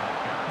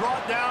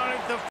 Brought down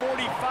at the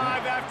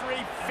 45 after a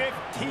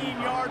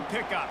 15-yard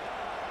pickup.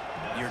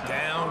 You're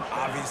down.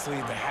 Obviously,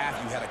 at the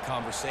half, you had a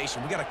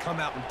conversation. We got to come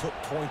out and put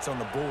points on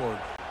the board.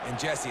 And,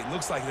 Jesse, it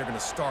looks like they're going to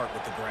start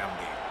with the ground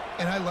game.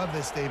 And I love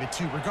this, David,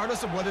 too.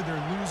 Regardless of whether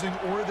they're losing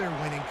or they're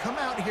winning, come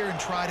out here and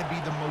try to be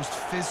the most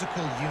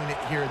physical unit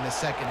here in the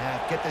second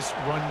half. Get this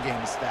run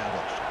game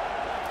established.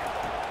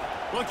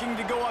 Looking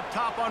to go up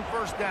top on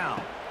first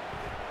down.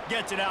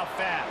 Gets it out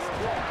fast.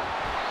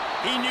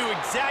 He knew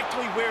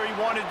exactly where he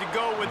wanted to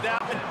go with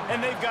that one,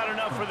 and they've got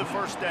enough for the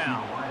first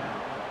down.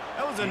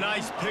 That was a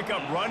nice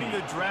pickup, running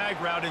the drag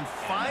route and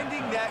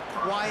finding that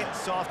quiet,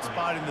 soft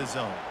spot in the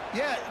zone.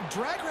 Yeah,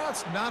 drag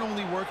routes not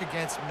only work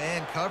against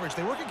man coverage,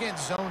 they work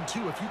against zone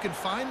too. If you can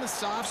find the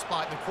soft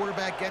spot and the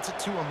quarterback gets it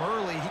to him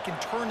early, he can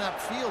turn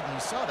upfield, and you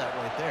saw that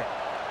right there.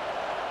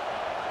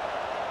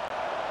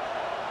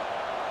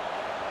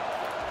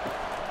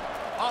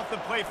 Off the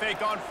play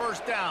fake on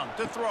first down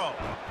to throw.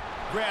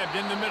 Grabbed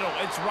in the middle,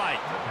 it's right.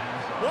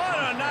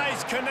 What a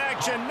nice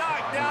connection,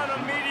 knocked down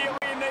immediately,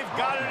 and they've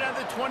got it at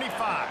the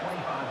 25.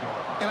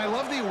 And I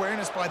love the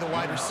awareness by the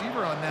wide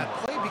receiver on that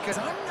play because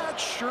I'm not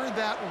sure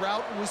that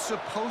route was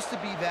supposed to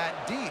be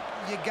that deep.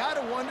 You got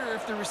to wonder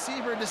if the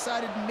receiver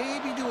decided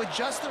maybe to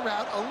adjust the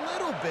route a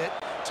little bit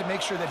to make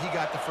sure that he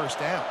got the first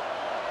down.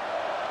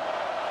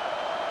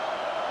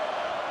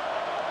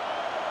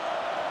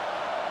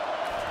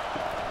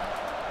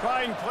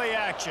 Trying play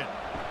action.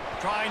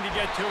 Trying to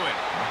get to it.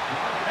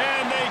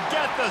 And they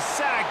get the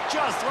sack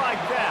just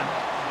like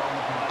that.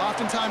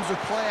 Oftentimes with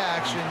play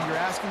action, you're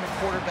asking the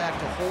quarterback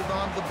to hold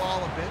on to the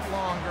ball a bit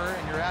longer,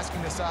 and you're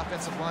asking this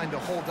offensive line to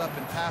hold up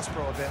and pass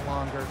pro a bit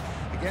longer.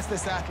 Against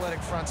this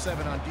athletic front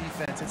seven on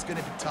defense, it's going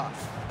to be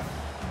tough.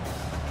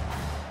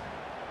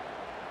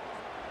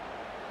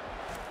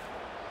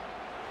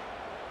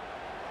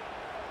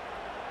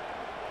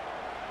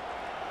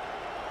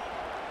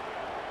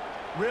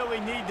 Really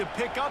need to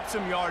pick up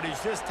some yardage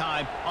this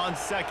time on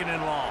second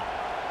and long.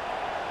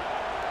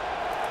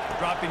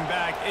 Dropping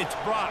back, it's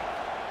Brock.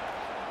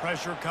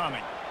 Pressure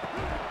coming.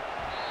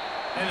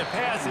 And the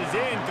pass is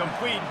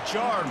incomplete,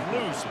 jarred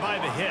loose by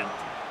the hit.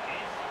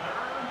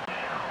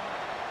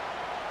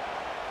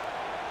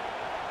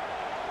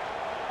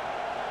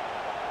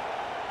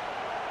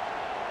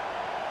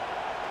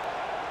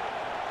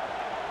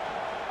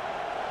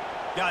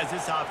 Guys,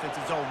 this offense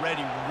is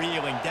already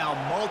reeling down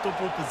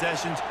multiple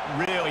possessions.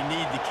 Really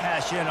need to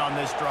cash in on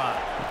this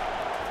drive.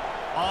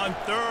 On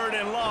third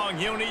and long,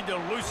 he'll need to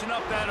loosen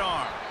up that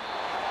arm.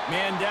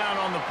 Man down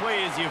on the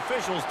play as the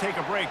officials take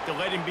a break to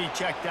let him be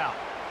checked out.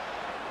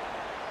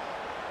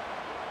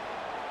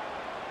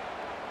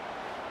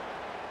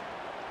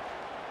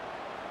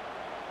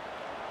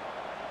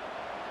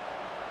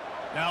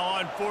 Now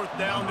on fourth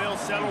down, they'll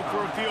settle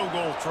for a field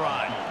goal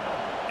try.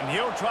 And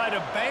he'll try to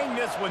bang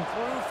this one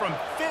through from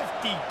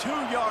 52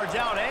 yards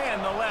out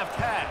and the left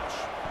hash.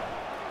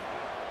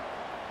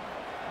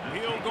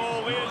 Field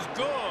goal is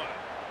good.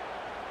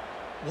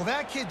 Well,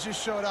 that kid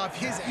just showed off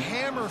his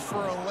hammer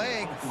for a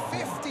leg,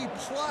 50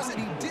 plus,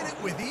 and he did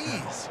it with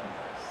ease.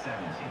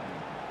 17.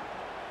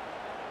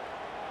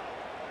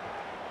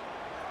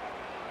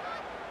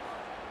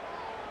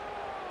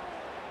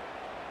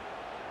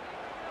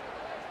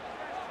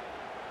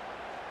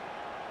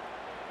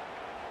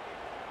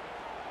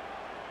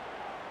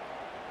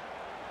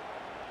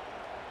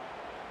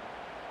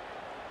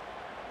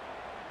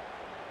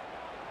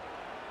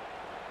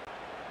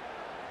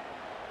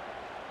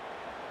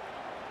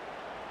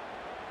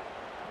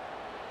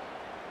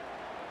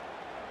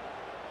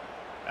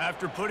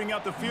 After putting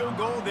up the field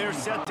goal, they're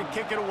set to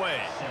kick it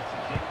away.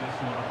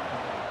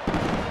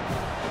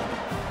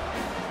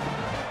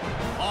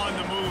 On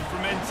the move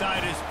from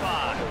inside his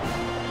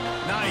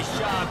 5. Nice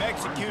job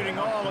executing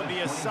all of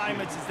the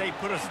assignments as they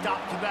put a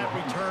stop to that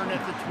return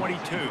at the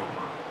 22.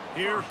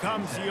 Here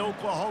comes the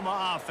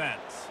Oklahoma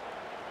offense.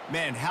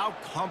 Man, how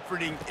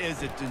comforting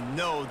is it to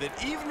know that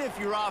even if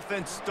your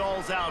offense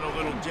stalls out a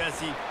little,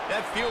 Jesse,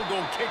 that field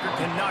goal kicker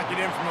can knock it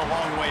in from a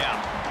long way out.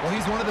 Well,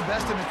 he's one of the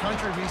best in the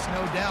country, Reese, no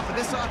doubt. But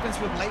this offense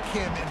would like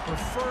him and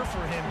prefer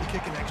for him to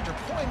kick an extra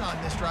point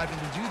on this drive. And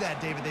to do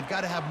that, David, they've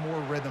got to have more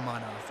rhythm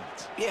on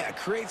offense. Yeah,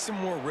 create some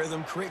more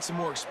rhythm, create some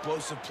more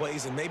explosive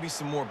plays, and maybe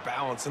some more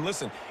balance. And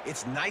listen,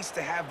 it's nice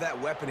to have that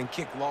weapon and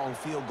kick long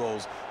field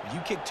goals. If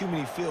you kick too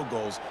many field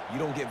goals, you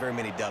don't get very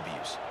many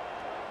W's.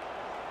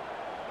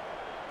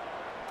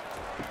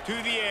 To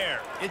the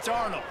air, it's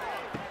Arnold.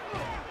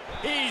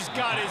 He's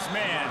got his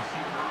man.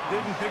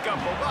 Didn't pick up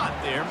a lot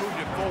there, moved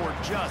it forward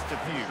just a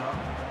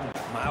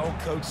few. My old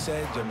coach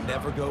said you'll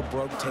never go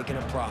broke taking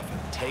a profit.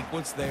 Take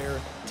what's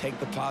there, take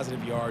the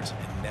positive yards,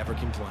 and never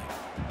complain.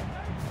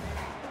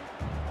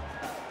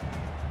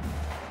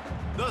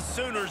 The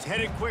Sooners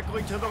headed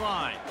quickly to the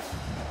line.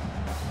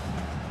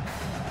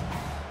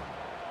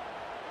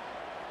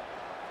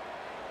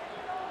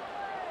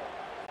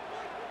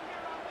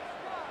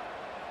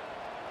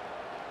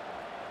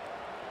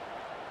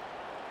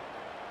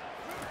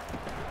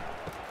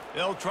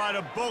 They'll try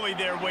to bully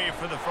their way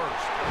for the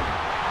first.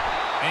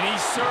 And he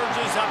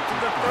surges up to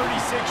the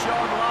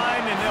 36-yard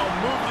line, and they'll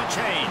move the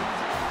chain.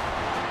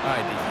 All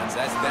right, defense,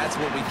 that's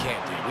what we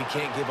can't do. We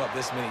can't give up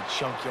this many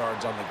chunk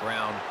yards on the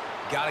ground.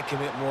 Got to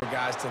commit more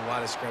guys to the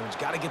line of scrimmage.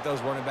 Got to get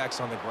those running backs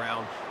on the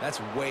ground. That's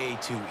way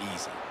too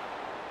easy.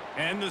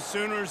 And the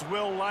Sooners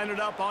will line it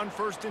up on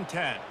 1st and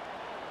 10.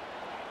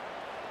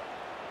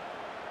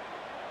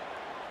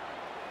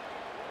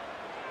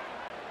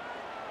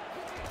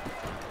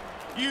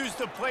 Use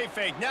the play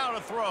fake, now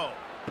to throw.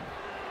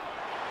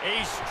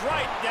 A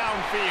strike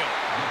downfield.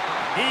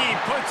 He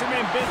puts him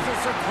in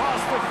business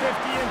across the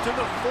 50 into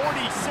the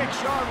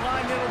 46-yard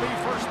line. It'll be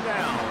 1st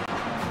down.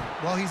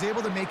 Well, he's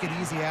able to make it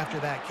easy after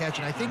that catch,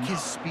 and I think his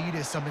speed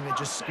is something that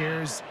just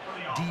scares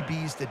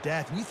DBs to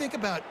death. And you think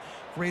about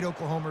great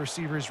Oklahoma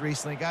receivers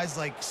recently, guys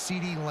like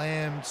CeeDee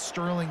Lamb,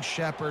 Sterling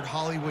Shepard,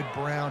 Hollywood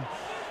Brown.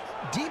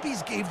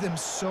 DBs gave them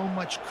so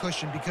much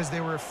cushion because they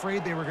were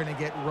afraid they were going to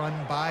get run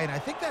by, and I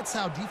think that's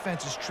how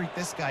defenses treat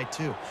this guy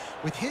too.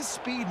 With his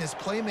speed and his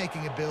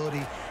playmaking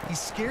ability, he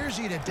scares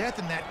you to death,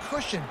 and that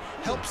cushion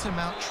helps him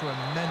out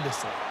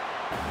tremendously.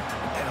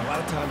 And a lot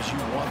of times you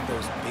want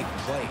those big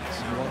plays.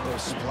 You want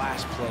those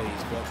splash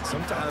plays, but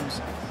sometimes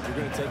you're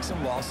going to take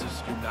some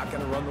losses. You're not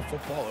going to run the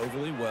football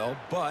overly well,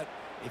 but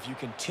if you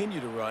continue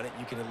to run it,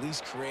 you can at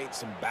least create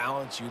some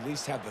balance. You at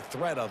least have the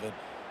threat of it.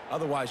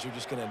 Otherwise, you're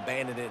just going to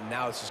abandon it, and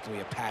now it's just going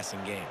to be a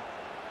passing game.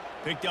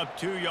 Picked up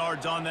 2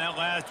 yards on that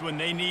last one.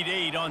 They need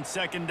 8 on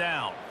 2nd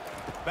down.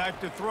 Back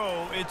to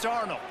throw. It's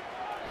Arnold.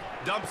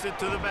 Dumps it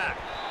to the back.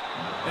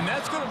 And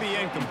that's going to be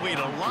incomplete.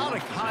 A lot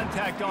of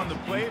contact on the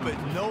play, but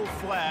no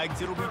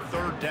flags. It'll be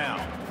 3rd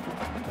down.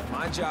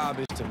 My job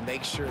is to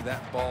make sure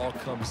that ball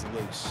comes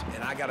loose,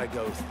 and I got to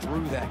go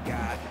through that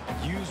guy,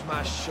 use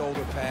my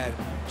shoulder pad,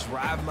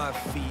 drive my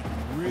feet,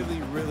 really,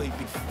 really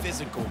be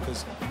physical,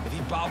 because if he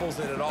bobbles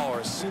it at all, or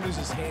as soon as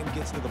his hand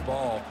gets to the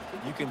ball,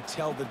 you can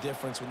tell the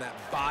difference when that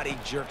body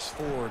jerks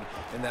forward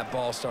and that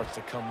ball starts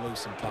to come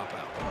loose and pop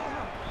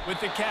out. With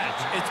the catch,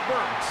 it's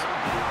Burks.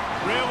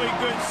 Really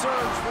good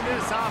surge for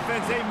this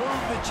offense. They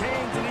move the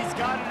chains, and he's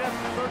got it at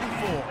the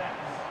 34.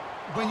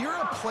 When you're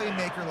a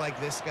playmaker like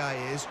this guy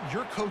is,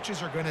 your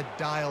coaches are going to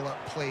dial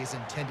up plays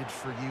intended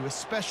for you,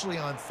 especially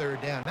on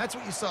 3rd down. That's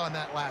what you saw in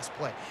that last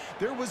play.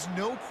 There was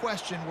no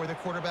question where the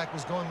quarterback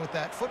was going with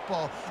that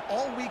football.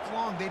 All week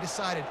long, they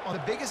decided on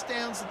the biggest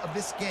downs of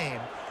this game,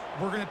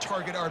 we're going to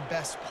target our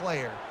best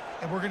player,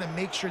 and we're going to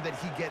make sure that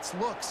he gets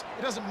looks.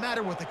 It doesn't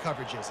matter what the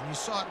coverage is, and you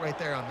saw it right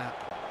there on that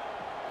play.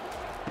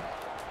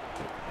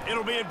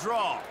 It'll be a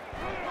draw.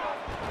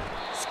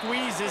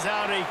 Squeezes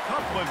out a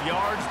couple of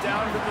yards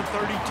down to the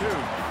 32.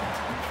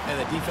 And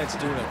the defense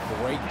doing a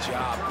great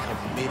job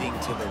committing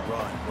to the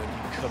run. When you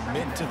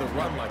commit to the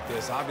run like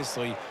this,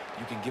 obviously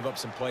you can give up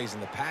some plays in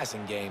the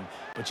passing game,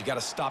 but you got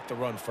to stop the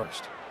run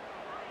first.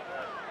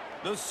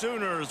 The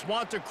Sooners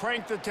want to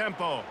crank the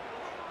tempo.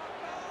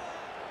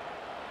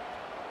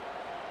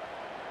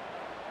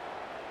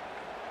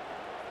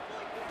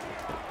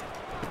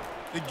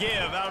 The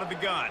give out of the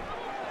gun.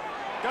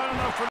 Got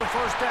enough for the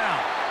 1st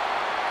down.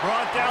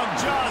 Brought down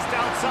just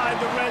outside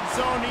the red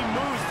zone. He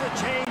moves the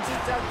chains.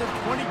 It's at the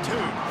 22.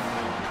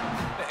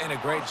 And a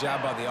great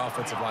job by the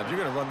offensive line. If you're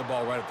going to run the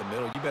ball right at the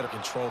middle, you better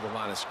control the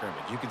line of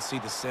scrimmage. You can see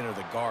the center,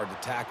 the guard, the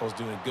tackles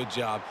doing a good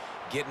job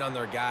getting on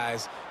their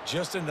guys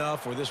just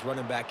enough where this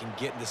running back can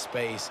get into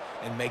space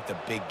and make the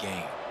big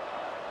gain.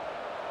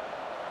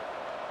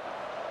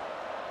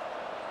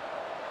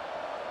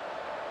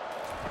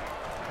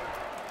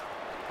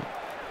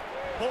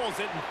 Pulls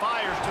it and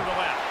fires to the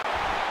left.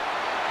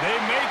 They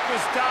make the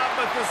stop,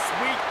 but the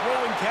sweet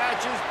rolling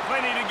catch is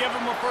plenty to give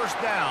them a 1st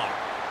down.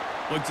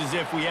 Looks as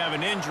if we have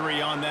an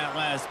injury on that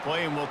last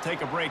play, and we'll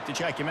take a break to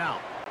check him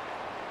out.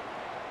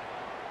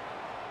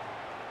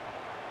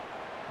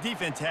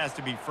 Defense has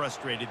to be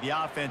frustrated. The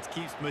offense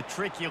keeps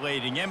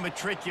matriculating and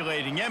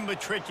matriculating and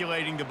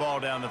matriculating the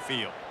ball down the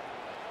field.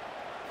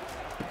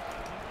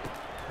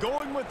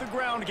 Going with the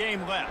ground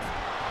game left.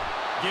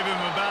 Give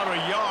him about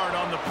a yard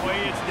on the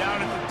play. It's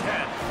down at the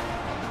 10.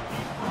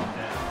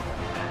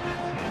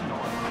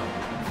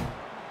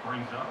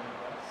 Brings up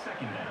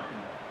 2nd down.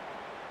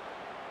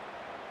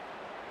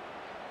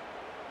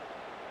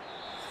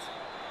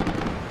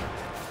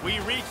 We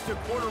reach the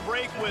quarter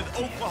break with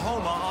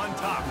Oklahoma on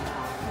top.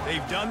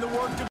 They've done the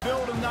work to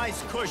build a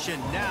nice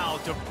cushion. Now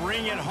to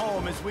bring it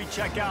home as we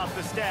check out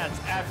the stats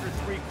after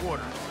 3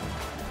 quarters.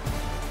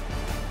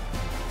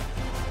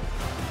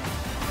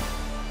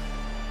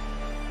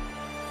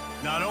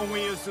 Not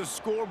only is the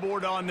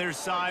scoreboard on their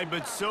side,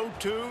 but so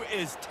too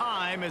is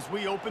time as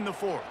we open the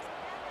 4th.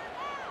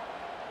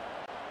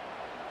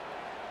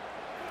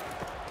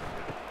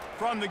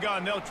 From the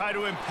gun, they'll try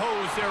to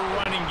impose their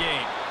running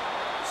game.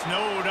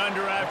 Snowed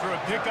under after a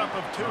pickup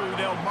of 2.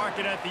 They'll mark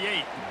it at the 8.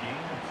 Gain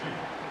of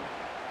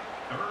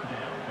 2. 3rd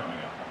down coming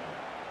up.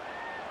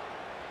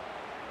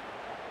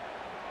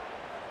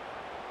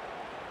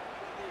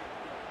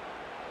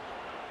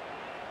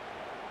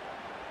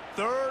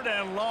 Third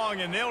and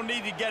long, and they'll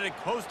need to get it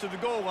close to the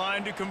goal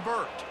line to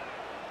convert.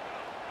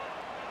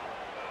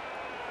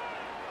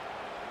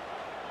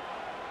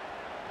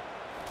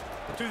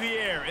 To the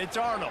air, it's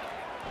Arnold.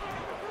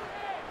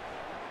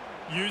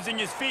 Using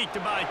his feet to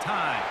buy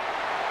time.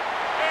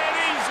 And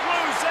he's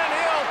loose, and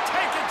he'll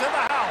take it to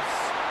the house.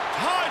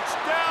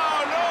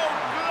 Touchdown,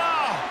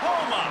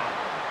 Oklahoma!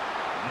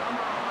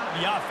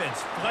 The offense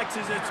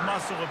flexes its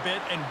muscle a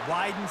bit and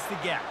widens the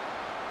gap.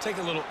 Take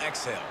a little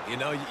exhale. You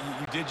know, you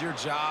did your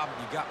job.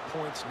 You got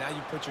points. Now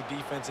you put your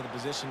defense in a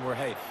position where,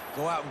 hey,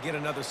 go out and get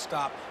another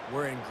stop.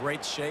 We're in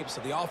great shape, so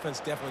the offense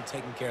definitely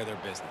taking care of their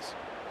business.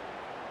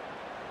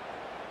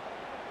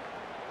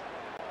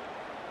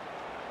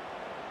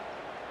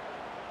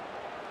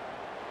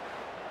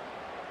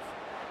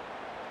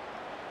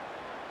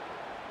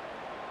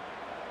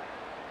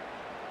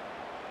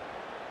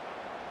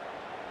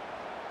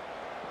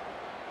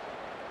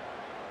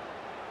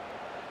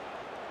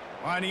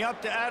 Lining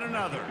up to add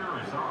another.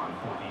 Kicker is on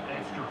for the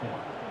extra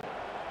point.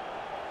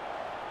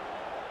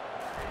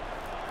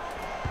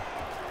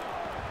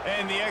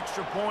 And the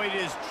extra point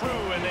is true,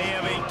 and they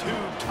have a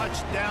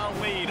 2-touchdown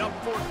lead, up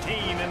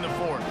 14 in the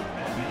fourth.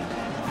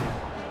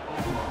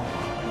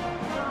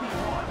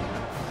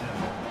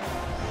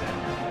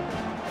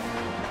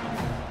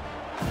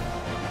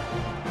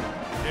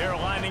 They're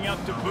lining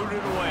up to boot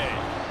it away.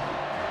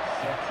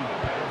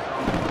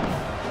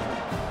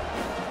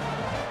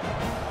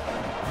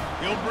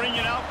 He'll bring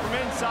it out from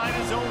inside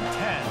his own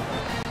 10.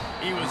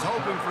 He was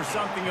hoping for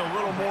something a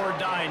little more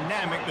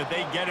dynamic, but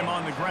they get him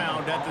on the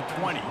ground at the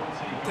 20.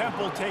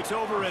 Temple takes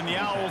over, and the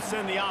Owls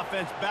send the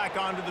offense back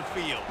onto the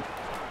field.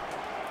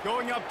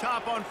 Going up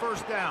top on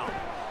first down.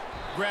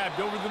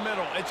 Grabbed over the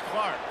middle. It's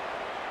Clark.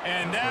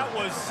 And that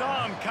was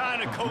some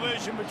kind of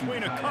collision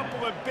between a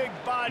couple of big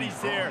bodies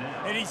there,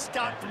 and he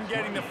stopped from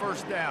getting the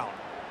first down.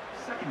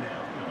 Second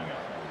down coming up.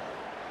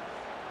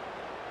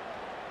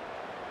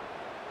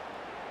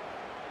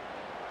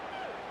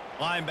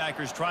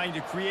 Linebackers trying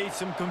to create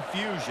some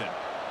confusion.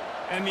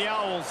 And the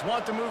Owls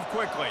want to move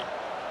quickly.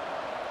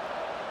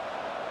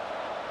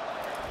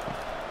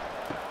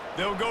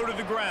 They'll go to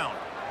the ground.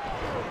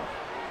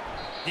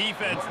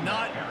 Defense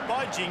not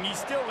budging. He's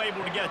still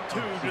able to get 2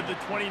 to the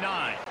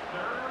 29.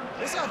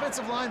 This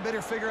offensive line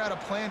better figure out a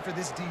plan for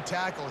this D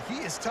tackle. He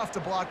is tough to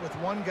block with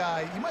one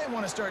guy. You might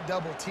want to start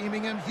double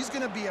teaming him. He's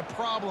going to be a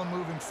problem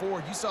moving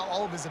forward. You saw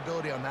all of his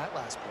ability on that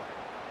last play.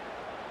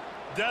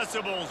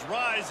 Decibels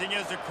rising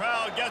as the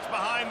crowd gets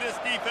behind this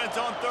defense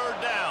on third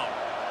down.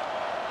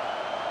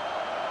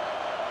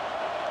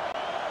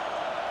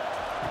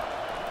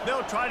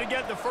 They'll try to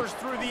get the first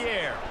through the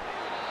air.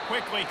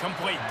 Quickly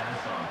complete.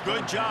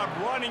 Good job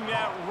running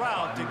that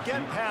route to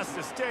get past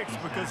the sticks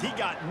because he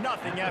got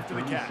nothing after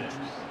the catch.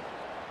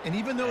 And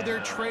even though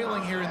they're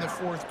trailing here in the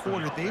fourth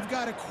quarter, they've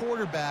got a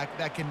quarterback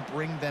that can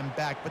bring them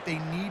back, but they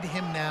need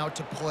him now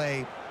to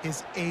play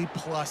his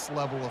A-plus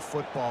level of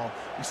football.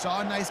 We saw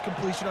a nice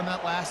completion on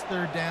that last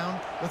third down.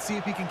 Let's see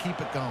if he can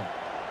keep it going.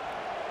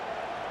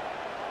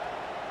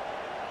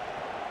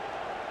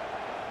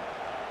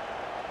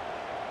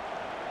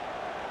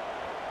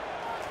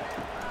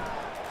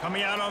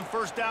 Coming out on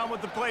first down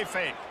with the play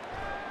fake.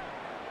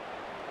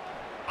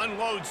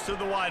 Unloads to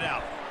the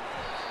wideout.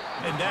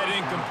 And that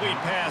incomplete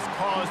pass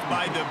caused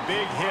by the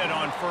big hit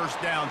on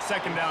first down.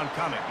 Second down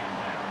coming.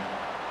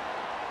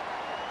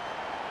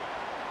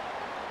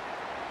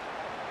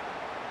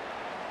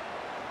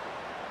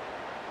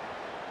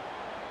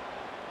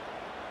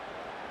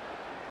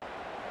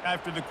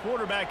 After the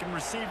quarterback and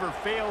receiver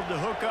failed to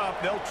hook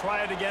up, they'll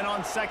try it again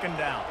on second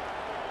down.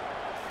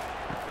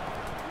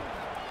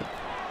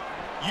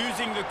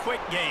 Using the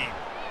quick game.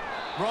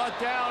 Brought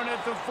down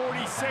at the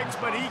 46,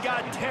 but he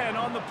got 10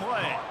 on the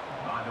play.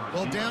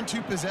 Well, down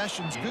 2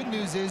 possessions. Good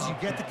news is you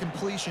get the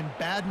completion.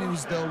 Bad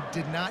news, though,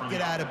 did not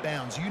get out of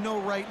bounds. You know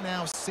right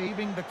now,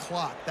 saving the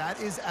clock. That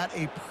is at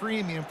a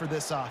premium for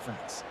this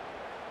offense.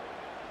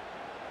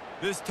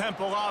 This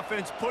Temple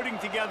offense putting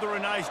together a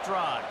nice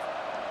drive.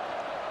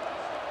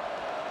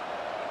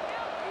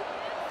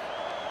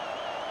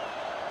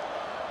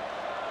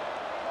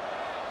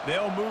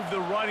 They'll move the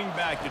running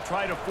back to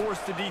try to force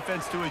the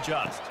defense to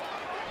adjust.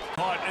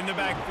 Caught in the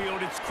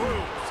backfield, it's Cruz.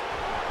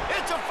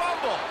 It's a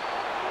fumble.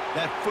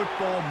 That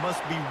football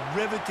must be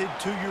riveted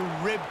to your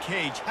rib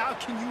cage. How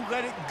can you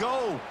let it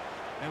go?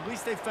 At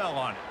least they fell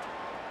on it.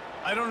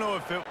 I don't know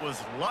if it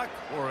was luck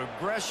or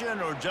aggression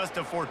or just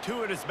a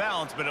fortuitous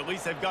bounce, but at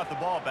least they've got the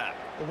ball back.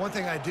 But one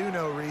thing I do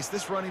know, Reese,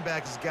 this running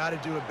back has got to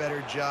do a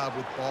better job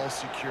with ball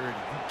security.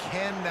 You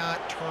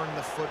cannot turn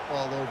the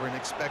football over and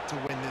expect to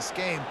win this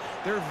game.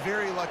 They're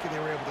very lucky they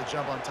were able to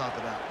jump on top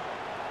of that.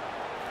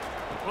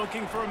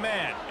 Looking for a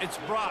man. It's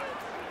Brock.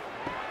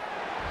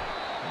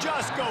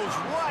 Just goes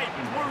right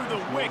through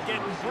the wicket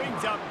and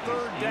brings up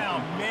third down.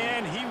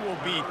 Man, he will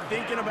be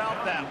thinking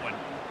about that one.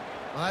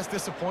 Well, that's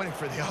disappointing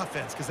for the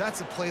offense because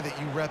that's a play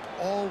that you rep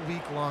all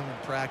week long in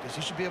practice.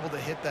 You should be able to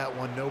hit that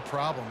one no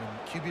problem,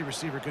 and QB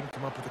receiver couldn't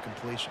come up with a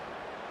completion.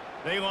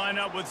 They line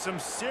up with some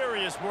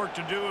serious work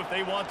to do if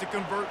they want to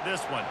convert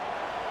this one.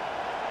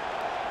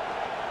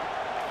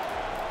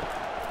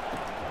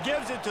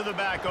 Gives it to the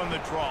back on the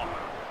draw.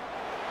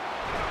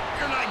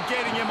 You're not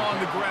getting him on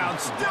the ground,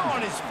 still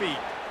on his feet.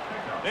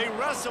 They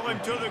wrestle him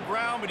to the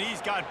ground, but he's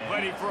got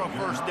plenty for a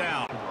first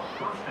down.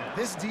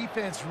 This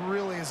defense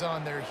really is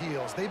on their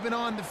heels. They've been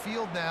on the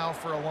field now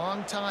for a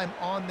long time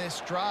on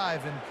this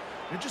drive, and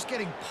they're just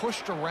getting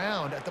pushed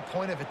around at the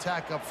point of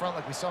attack up front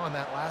like we saw in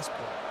that last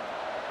play.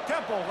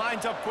 Temple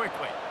lines up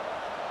quickly.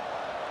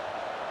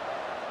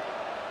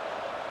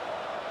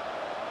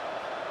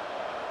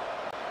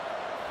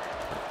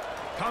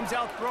 Comes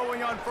out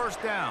throwing on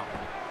first down.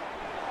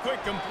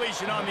 Quick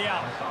completion on the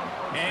out.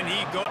 And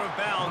he goes to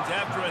bounds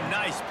after a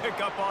nice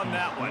pickup on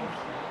that one.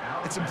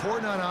 It's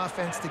important on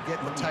offense to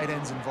get the tight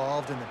ends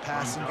involved in the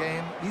passing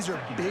game. These are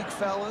big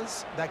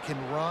fellas that can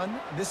run.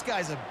 This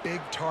guy's a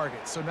big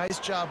target, so nice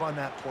job on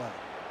that play.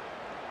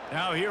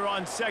 Now here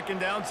on second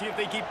down, see if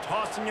they keep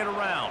tossing it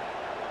around.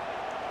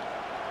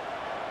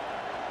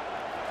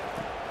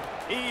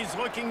 He's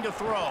looking to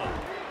throw.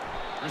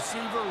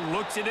 Receiver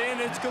looks it in,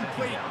 it's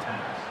complete.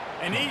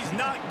 And he's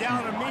knocked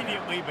down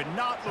immediately, but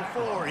not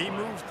before he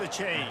moves the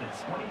chains.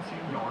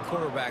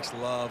 Quarterbacks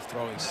love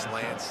throwing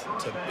slants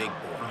to big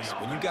boys.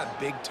 When you got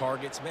big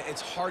targets, man,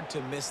 it's hard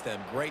to miss them.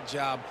 Great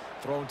job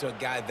throwing to a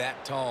guy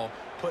that tall,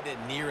 putting it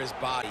near his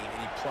body,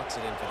 and he plucks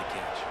it in for the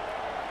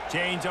catch.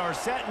 Chains are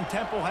set, and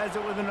Temple has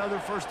it with another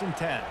 1st and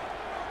 10.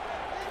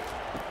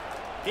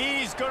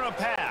 He's going to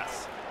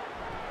pass.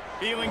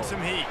 Feeling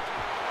some heat.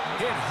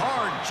 Hit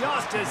hard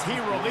just as he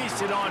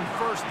released it on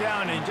first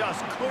down and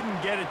just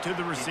couldn't get it to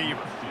the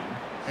receiver.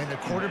 And the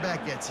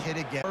quarterback gets hit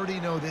again. I already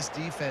know this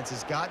defense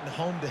has gotten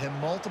home to him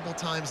multiple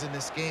times in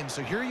this game.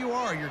 So here you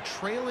are, you're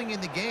trailing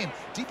in the game.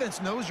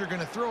 Defense knows you're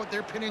going to throw it.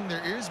 They're pinning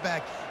their ears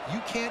back. You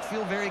can't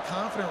feel very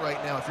confident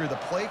right now if you're the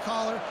play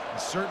caller, and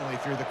certainly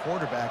if you're the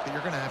quarterback, that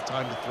you're going to have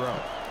time to throw.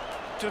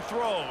 To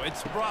throw,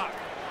 it's Brock.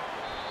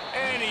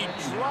 And he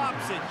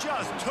drops it,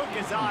 just took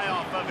his eye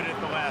off of it at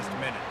the last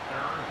minute.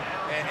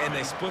 And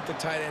they split the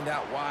tight end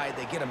out wide.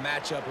 They get a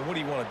matchup, and what do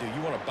you want to do?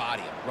 You want to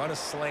body him. Run a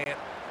slant,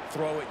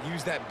 throw it,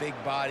 use that big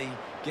body,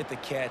 get the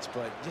catch,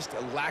 but just a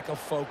lack of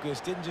focus,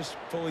 didn't just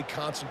fully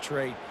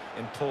concentrate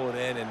and pull it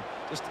in, and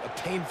just a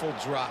painful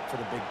drop for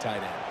the big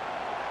tight end.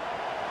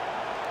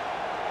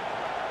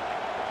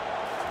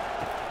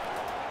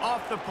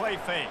 Off the play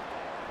fake.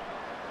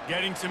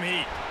 Getting some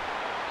heat.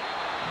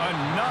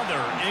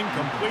 Another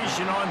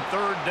incompletion on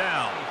 3rd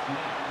down.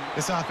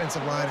 This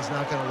offensive line is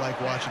not going to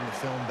like watching the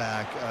film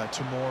back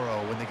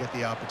tomorrow when they get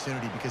the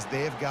opportunity, because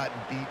they have gotten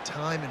beat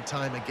time and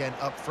time again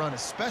up front,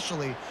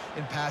 especially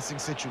in passing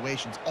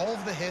situations. All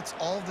of the hits,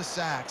 all of the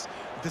sacks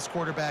that this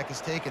quarterback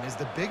has taken is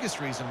the biggest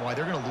reason why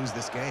they're going to lose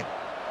this game.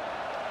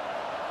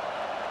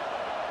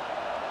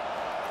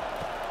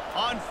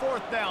 On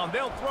 4th down,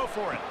 they'll throw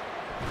for it.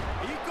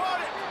 He caught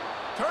it.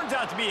 Turns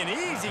out to be an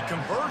easy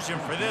conversion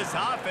for this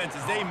offense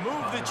as they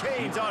move the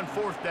chains on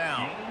 4th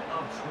down.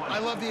 I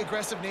love the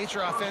aggressive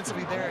nature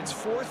offensively there. It's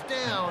 4th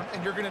down,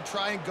 and you're going to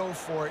try and go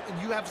for it.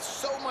 And you have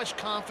so much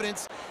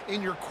confidence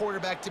in your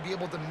quarterback to be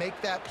able to make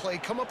that play,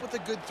 come up with a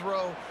good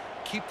throw,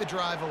 keep the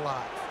drive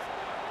alive.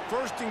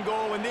 1st and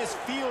goal, and this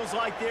feels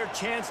like their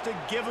chance to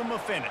give them a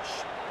finish.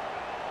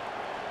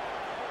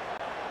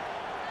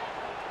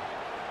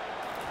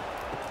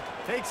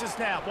 Takes a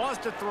snap, wants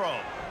to throw.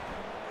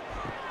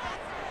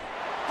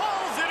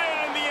 Pulls it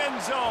in the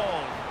end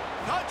zone.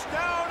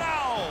 Touchdown,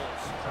 Owls.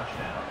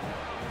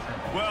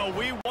 Well,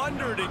 we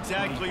wondered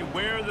exactly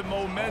where the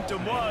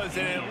momentum was,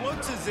 and it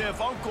looks as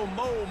if Uncle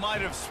Mo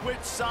might have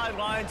switched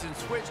sidelines and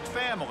switched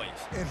families.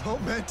 And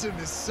momentum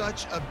is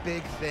such a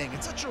big thing.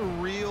 It's such a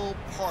real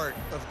part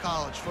of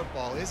college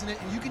football, isn't it?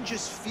 And you can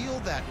just feel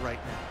that right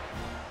now.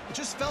 It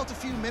just felt a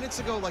few minutes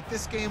ago like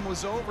this game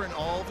was over, and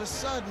all of a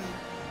sudden,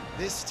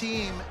 this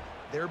team,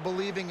 they're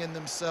believing in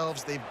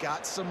themselves. They've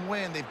got some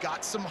wind. They've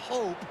got some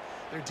hope.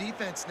 Their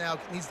defense now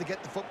needs to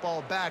get the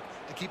football back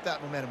to keep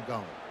that momentum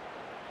going.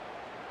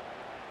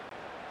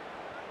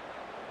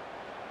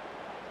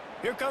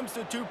 Here comes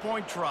the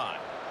 2-point try.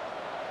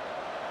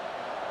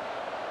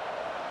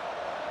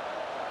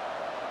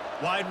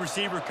 Wide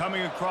receiver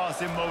coming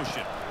across in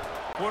motion.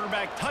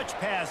 Quarterback touch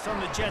pass on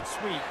the jet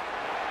sweep.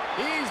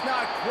 He's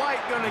not quite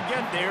going to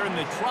get there, and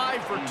the try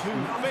for 2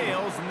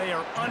 fails, and they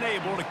are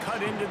unable to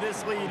cut into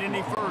this lead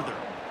any further.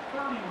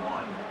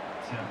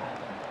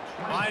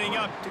 Lining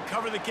up to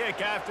cover the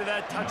kick after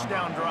that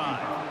touchdown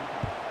drive.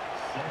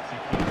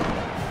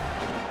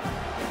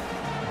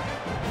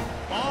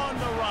 On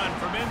the run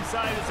from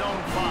inside his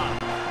own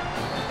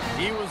 5.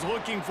 He was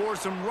looking for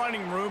some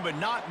running room, but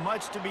not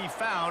much to be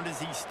found as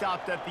he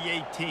stopped at the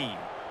 18.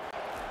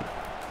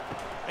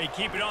 They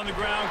keep it on the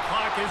ground.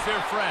 Clock is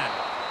their friend.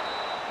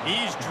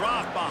 He's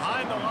dropped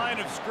behind the line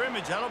of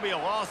scrimmage. That'll be a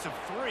loss of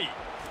 3.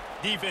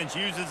 Defense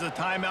uses a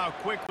timeout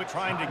quickly,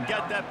 trying to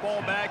get that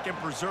ball back and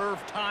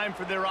preserve time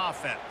for their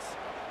offense.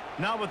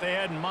 Not what they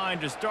had in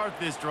mind to start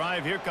this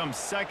drive. Here comes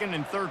 2nd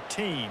and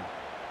 13.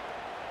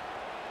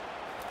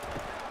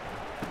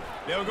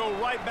 They'll go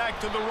right back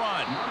to the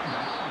run.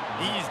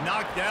 He's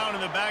knocked down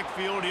in the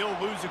backfield. He'll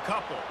lose a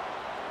couple.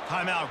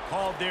 Timeout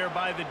called there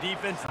by the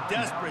defense,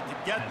 desperate to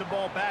get the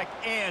ball back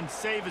and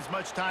save as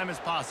much time as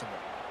possible.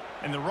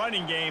 And the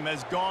running game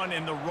has gone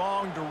in the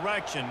wrong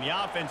direction.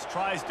 The offense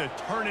tries to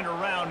turn it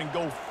around and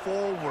go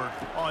forward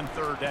on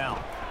 3rd down.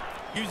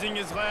 Using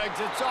his legs,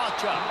 it's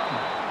Ocha.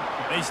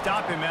 They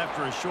stop him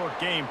after a short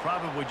game,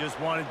 probably just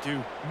wanted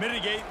to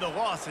mitigate the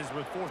losses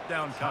with fourth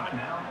down coming.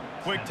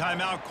 Quick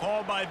timeout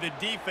called by the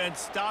defense,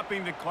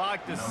 stopping the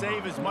clock to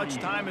save as much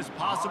time as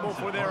possible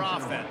for their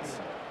offense.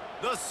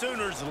 The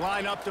Sooners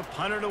line up to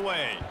punt it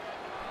away.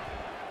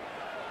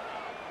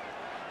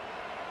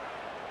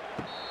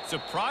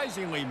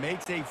 Surprisingly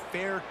makes a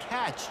fair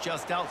catch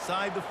just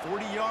outside the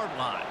 40-yard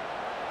line.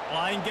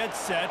 Line gets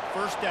set,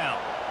 first down.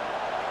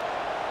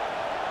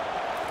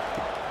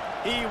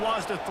 He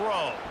wants to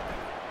throw.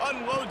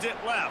 Unloads it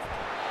left.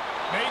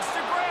 Makes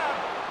the grab.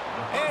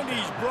 And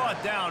he's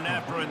brought down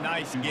after a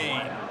nice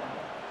gain.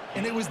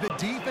 And it was the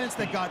defense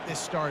that got this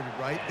started,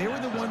 right? They were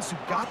the ones who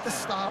got the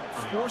stop,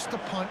 forced a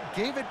punt,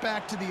 gave it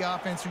back to the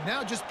offense, who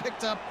now just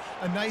picked up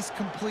a nice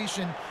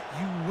completion.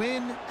 You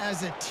win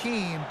as a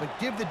team, but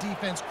give the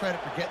defense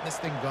credit for getting this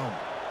thing going.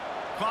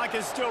 Clock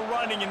is still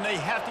running, and they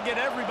have to get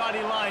everybody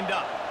lined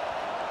up.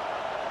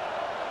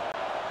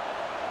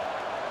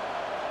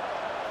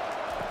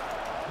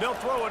 They'll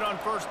throw it on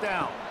first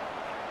down.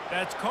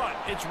 That's caught.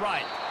 It's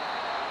right.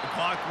 The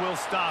clock will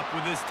stop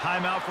with this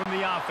timeout from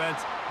the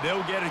offense.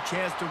 They'll get a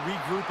chance to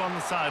regroup on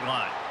the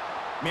sideline.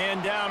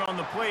 Man down on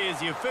the play as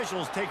the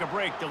officials take a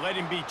break to let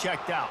him be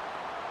checked out.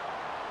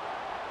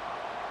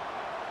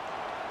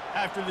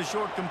 After the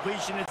short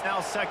completion, it's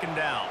now second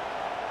down.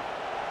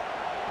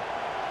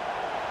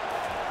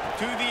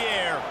 To the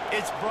air,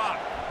 it's Brock.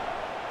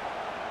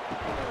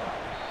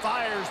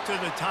 Fires to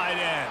the tight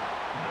end.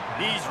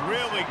 He's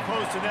really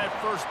close to that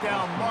first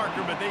down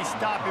marker, but they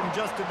stop him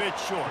just a bit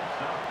short.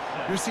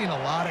 You're seeing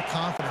a lot of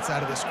confidence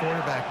out of this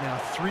quarterback now.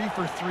 3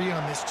 for 3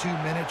 on this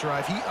 2-minute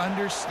drive. He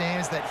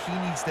understands that he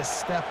needs to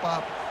step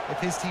up if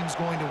his team's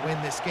going to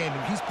win this game,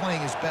 and he's playing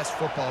his best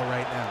football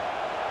right now.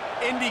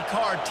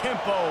 IndyCar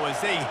tempo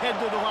as they head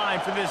to the line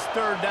for this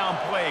third down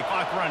play.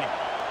 Clock running.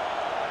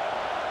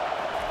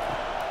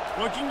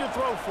 Looking to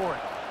throw for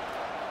it.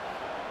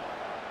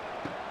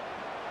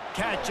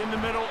 Catch in the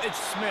middle, it's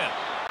Smith.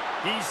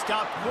 He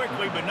stopped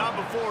quickly, but not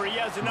before he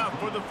has enough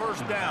for the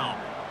first down.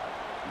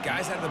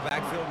 Guys out of the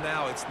backfield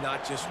now, it's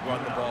not just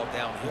run the ball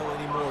downhill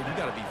anymore. You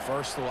got to be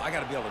versatile. I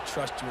got to be able to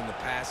trust you in the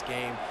pass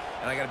game,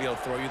 and I got to be able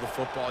to throw you the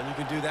football, and you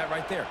can do that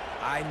right there.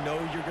 I know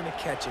you're going to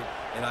catch it,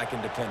 and I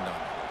can depend on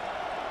it.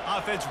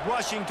 Offense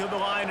rushing to the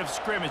line of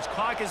scrimmage.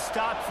 Clock is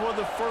stopped for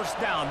the first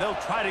down. They'll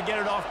try to get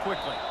it off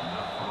quickly.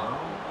 The throw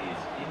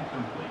is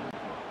incomplete.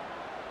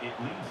 It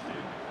leads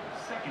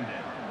to second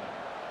down.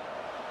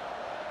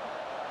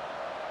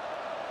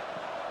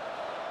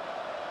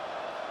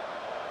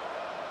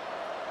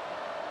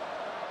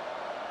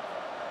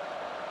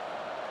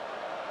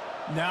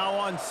 Now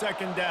on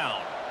second down.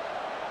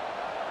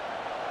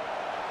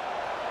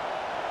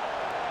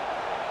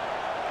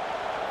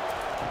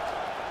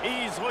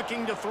 He's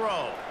looking to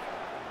throw.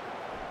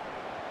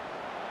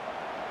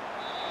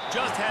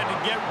 Just had to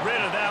get rid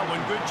of that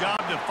one. Good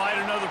job to fight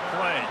another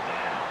play.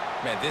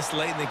 Man, this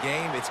late in the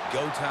game, it's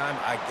go time.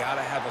 I got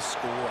to have a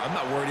score. I'm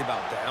not worried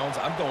about downs.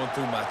 I'm going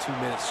through my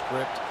 2-minute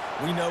script.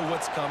 We know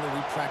what's coming.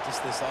 We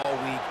practiced this all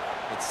week.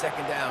 It's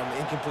second down,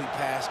 incomplete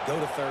pass, go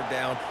to third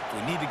down. If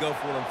we need to go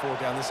for it on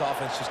fourth down, this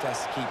offense just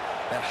has to keep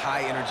that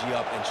high energy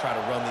up and try to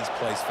run these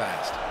plays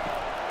fast.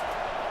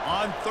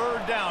 On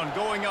third down,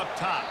 going up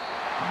top.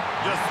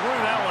 Just threw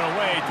that one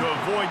away to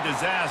avoid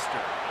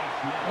disaster.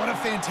 What a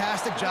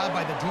fantastic job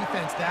by the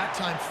defense that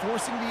time,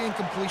 forcing the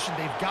incompletion.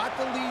 They've got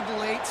the lead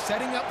late,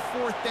 setting up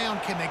fourth down.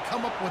 Can they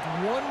come up with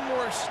one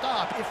more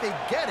stop? If they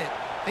get it,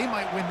 they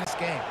might win this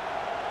game.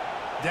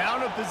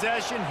 Down a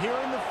possession here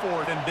in the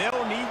fourth, and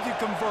they'll need to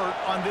convert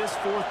on this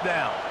fourth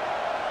down.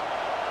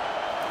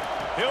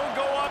 He'll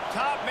go up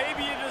top,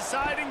 maybe a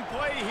deciding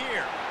play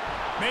here.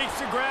 Makes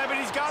the grab, and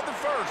he's got the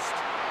first.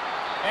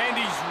 And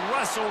he's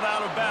wrestled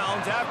out of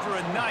bounds after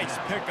a nice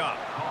pickup.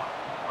 Caught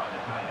by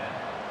the tight end.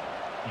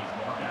 He's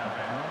marked out of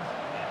bounds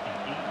at the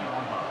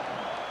 8-yard line.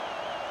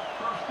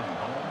 First and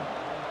goal,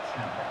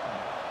 Temple.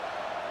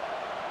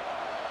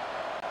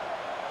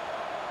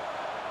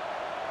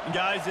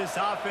 Guys, this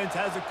offense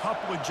has a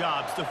couple of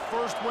jobs. The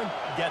first one,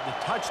 get the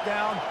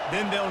touchdown.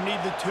 Then they'll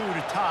need the 2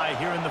 to tie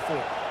here in the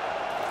fourth.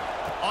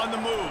 On the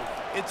move,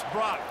 it's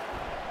Brock.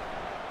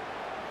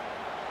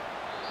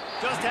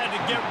 Just had to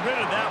get rid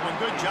of that one.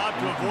 Good job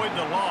to avoid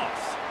the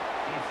loss.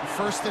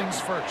 First things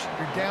first.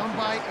 You're down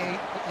by 8,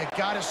 but you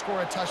got to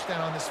score a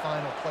touchdown on this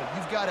final play.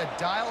 You've got to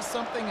dial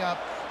something up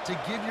to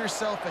give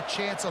yourself a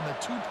chance on the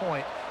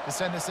 2-point to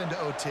send this into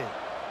OT.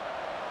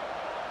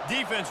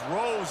 Defense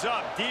rolls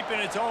up deep in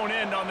its own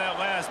end on that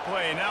last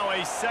play. Now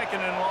a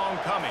second and long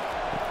coming.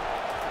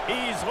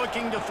 He's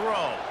looking to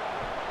throw.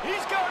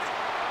 He's got it.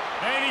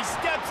 And he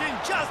steps in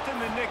just in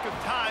the nick of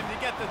time to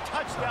get the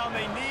touchdown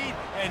they need.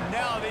 And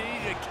now they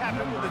need to cap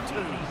it with a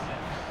 2.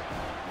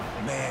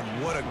 Man,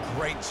 what a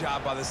great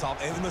job by this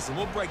offense. And listen,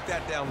 we'll break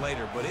that down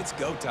later, but it's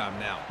go time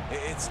now.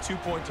 It's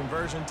 2-point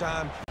conversion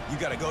time. You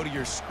got to go to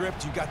your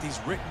script. You got these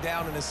written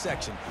down in a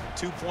section.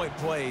 2-point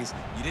plays.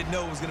 You didn't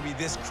know it was going to be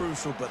this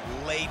crucial, but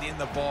late in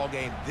the ball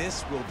game,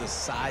 this will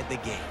decide the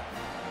game.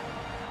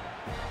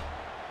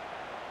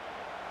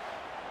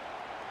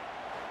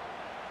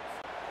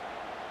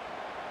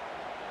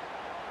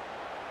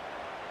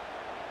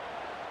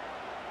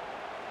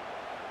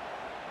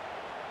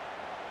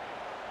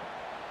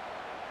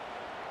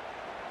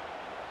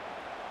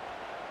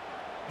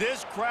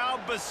 This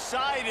crowd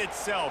beside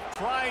itself,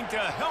 trying to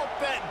help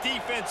that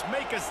defense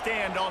make a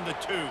stand on the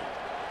 2.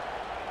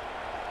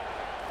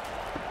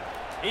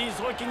 He's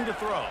looking to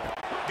throw.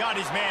 Got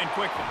his man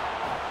quickly.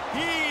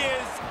 He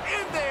is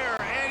in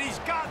there, and he's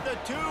got the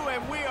 2,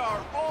 and we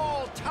are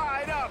all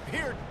tied up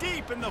here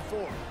deep in the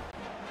 4th.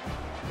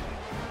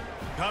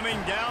 Coming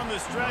down the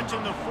stretch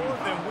in the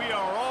 4th, and we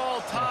are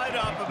all tied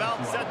up,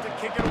 about set to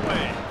kick it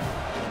away.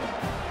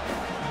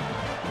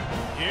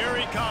 Here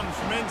he comes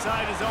from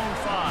inside his own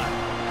 5.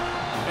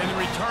 And the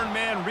return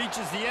man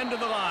reaches the end of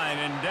the line,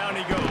 and down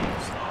he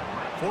goes.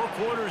 4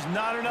 quarters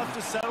not enough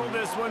to settle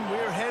this one.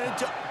 We're headed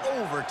to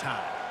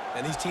overtime.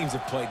 And these teams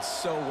have played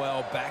so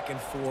well, back and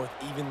forth,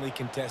 evenly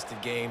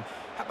contested game.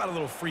 How about a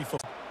little free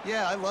football?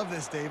 Yeah, I love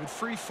this, David.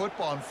 Free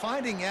football and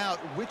finding out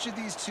which of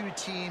these 2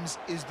 teams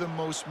is the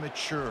most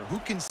mature, who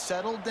can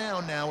settle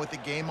down now with the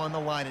game on the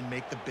line and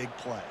make the big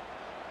play.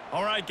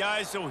 All right,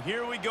 guys, so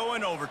here we go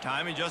in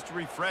overtime, and just to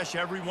refresh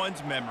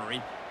everyone's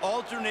memory,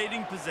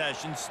 alternating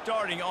possession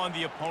starting on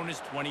the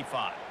opponent's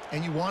 25.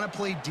 And you want to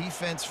play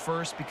defense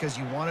first because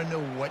you want to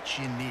know what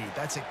you need.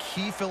 That's a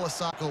key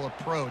philosophical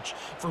approach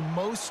for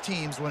most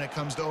teams when it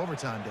comes to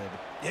overtime, David.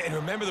 Yeah, and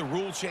remember the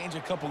rule change a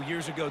couple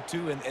years ago,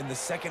 too, and the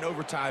second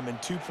overtime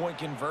and 2-point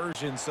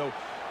conversion. So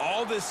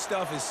all this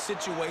stuff is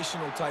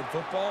situational type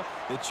football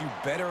that you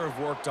better have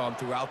worked on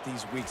throughout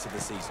these weeks of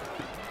the season.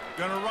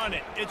 Gonna run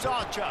it. It's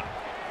Ocha.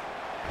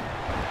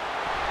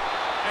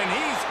 And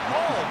he's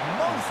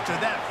almost to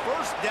that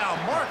first down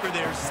marker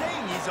there,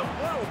 saying he's a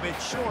little bit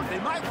short. They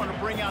might want to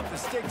bring out the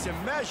sticks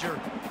and measure,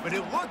 but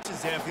it looks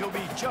as if he'll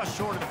be just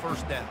short of the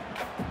first down.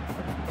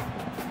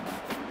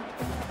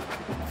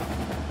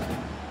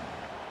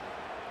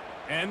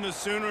 And the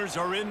Sooners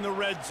are in the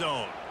red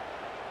zone.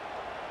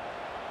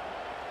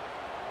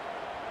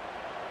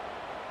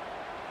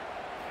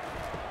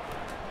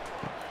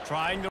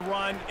 Trying to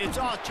run, it's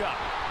Ocha.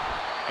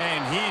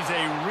 And he's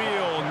a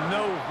real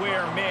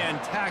nowhere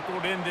man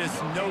tackled in this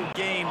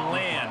no-gain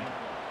land.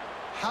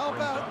 How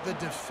about the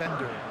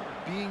defender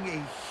being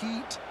a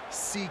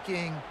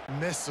heat-seeking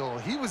missile?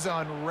 He was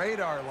on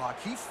radar lock.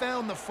 He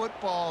found the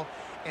football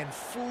and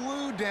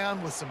flew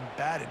down with some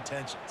bad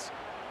intentions.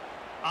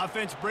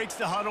 Offense breaks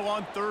the huddle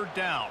on 3rd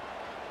down.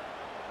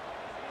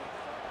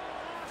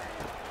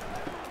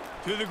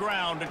 To the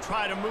ground to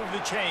try to move the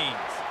chains.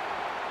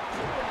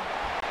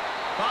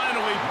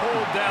 Finally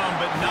pulled down,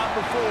 but not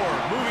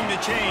before moving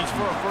the chains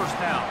for a first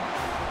down.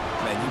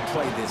 Man, you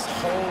played this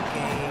whole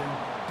game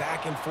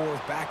back and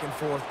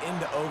forth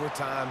into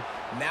overtime.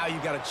 Now you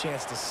got a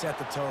chance to set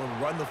the tone,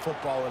 run the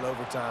football in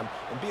overtime,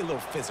 and be a little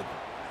physical.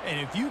 And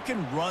if you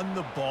can run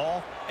the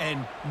ball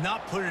and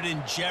not put it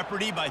in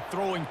jeopardy by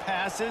throwing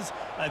passes,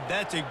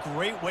 that's a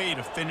great way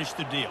to finish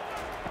the deal.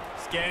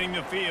 Scanning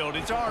the field,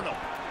 it's Arnold.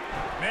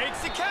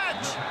 Makes the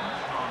catch,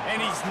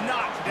 and he's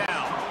knocked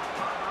down.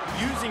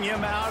 Using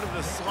him out of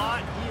the slot,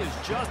 he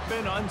has just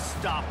been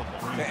unstoppable.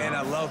 And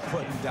I love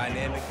putting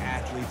dynamic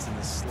athletes in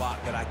the slot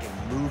that I can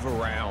move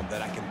around,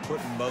 that I can put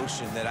in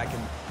motion, that I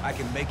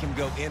can make him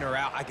go in or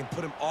out. I can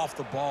put him off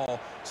the ball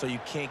so you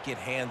can't get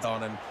hands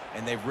on him,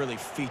 and they've really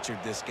featured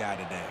this guy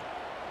today.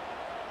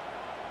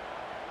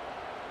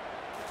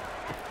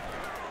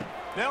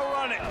 They'll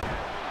run it.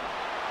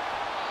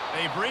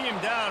 They bring him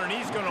down, and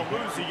he's going to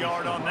lose a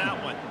yard on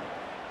that one.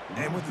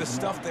 And with the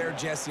stuff there,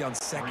 Jesse, on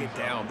 2nd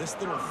down, this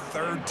little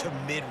 3rd to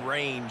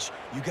mid-range,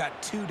 you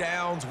got 2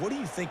 downs. What are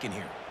you thinking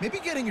here? Maybe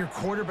getting your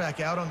quarterback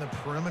out on the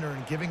perimeter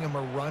and giving him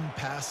a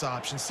run-pass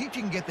option. See if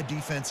you can get the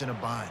defense in a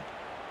bind.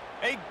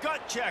 A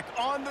gut check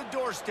on the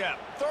doorstep.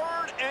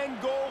 3rd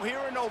and goal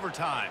here in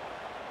overtime.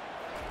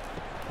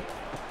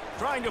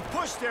 Trying to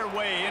push their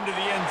way into the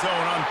end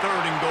zone on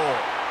 3rd and goal.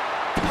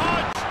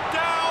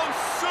 Touchdown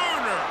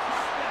Sooners!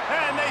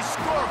 And they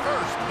score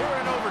first here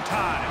in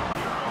overtime.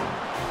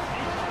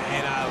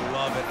 And I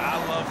love it.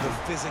 I love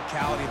the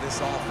physicality of this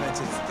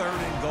offense. It's 3rd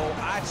and goal.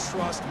 I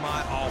trust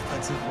my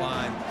offensive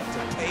line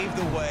to pave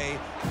the way,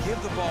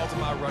 give the ball to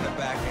my running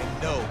back,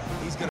 and know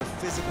he's going to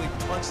physically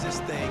punch this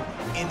thing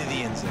into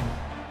the end zone.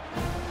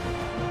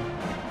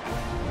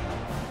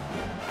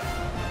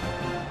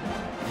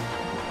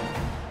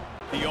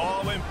 The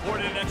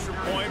all-important extra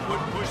point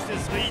would push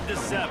this lead to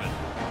 7.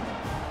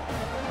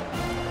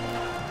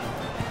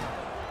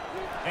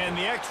 And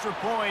the extra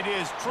point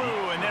is true,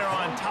 and they're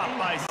on top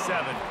by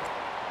 7.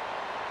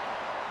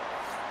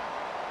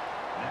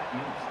 That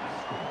makes the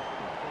score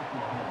for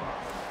Oklahoma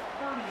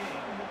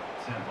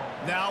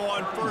 38-7. Now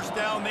on 1st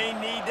down, they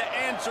need to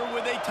answer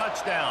with a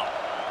touchdown.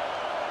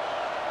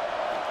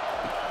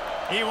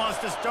 He wants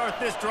to start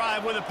this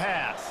drive with a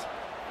pass.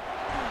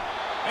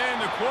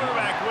 And the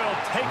quarterback will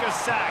take a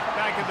sack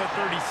back at the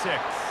 36.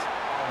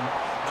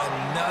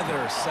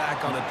 Another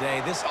sack on the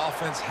day. This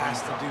offense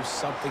has to do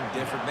something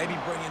different. Maybe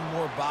bring in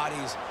more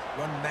bodies,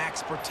 run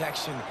max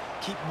protection,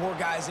 keep more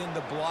guys in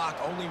the block,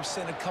 only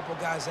send a couple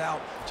guys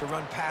out to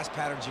run pass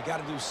patterns. You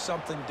got to do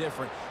something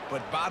different.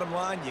 But bottom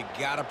line, you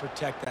got to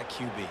protect that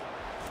QB.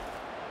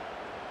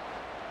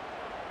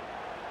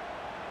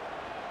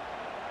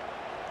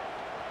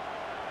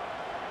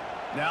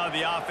 Now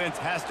the offense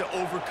has to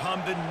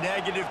overcome the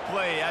negative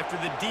play after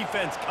the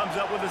defense comes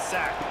up with a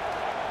sack.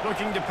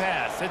 Looking to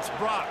pass. It's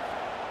Brock.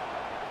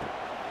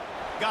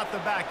 Got the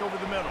back over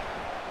the middle.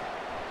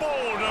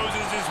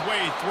 Bulldozes his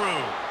way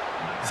through.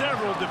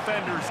 Several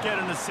defenders get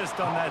an assist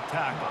on that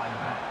tackle.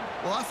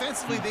 Well,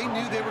 offensively, they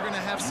knew they were going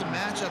to have some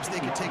matchups they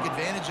could take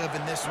advantage of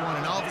in this one,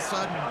 and all of a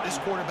sudden, this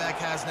quarterback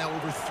has now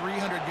over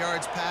 300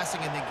 yards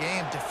passing in the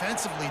game.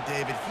 Defensively,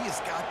 David, he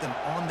has got them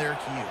on their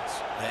heels.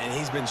 And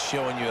he's been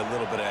showing you a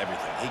little bit of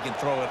everything. He can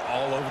throw it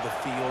all over the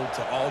field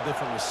to all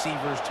different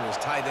receivers, to his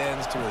tight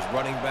ends, to his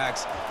running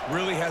backs.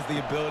 Really has the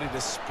ability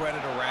to spread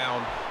it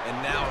around, and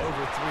now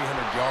over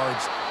 300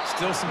 yards.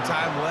 Still some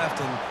time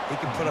left, and he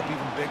can put up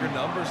even bigger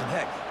numbers. And,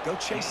 heck, go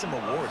chase some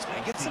awards,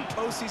 man. Get some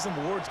postseason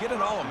awards. Get an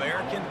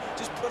All-American.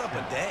 Just put up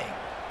a day.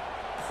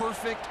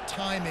 Perfect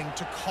timing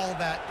to call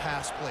that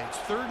pass play. It's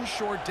 3rd and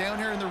short down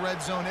here in the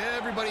red zone.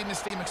 Everybody in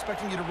this team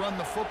expecting you to run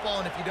the football,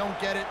 and if you don't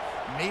get it,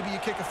 maybe you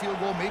kick a field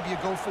goal, maybe you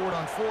go for it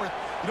on 4th.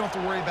 You don't have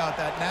to worry about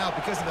that now.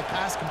 Because of the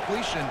pass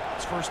completion,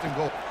 it's 1st and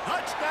goal.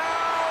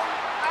 Touchdown,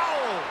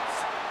 Owls!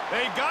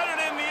 They got it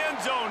in the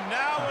end zone.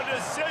 Now a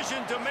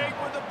decision to make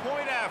with the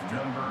point after.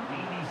 Number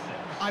 86.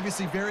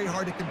 Obviously, very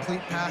hard to complete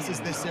passes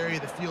this area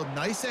of the field.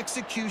 Nice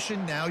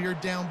execution. Now you're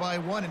down by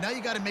 1, and now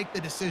you got to make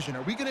the decision.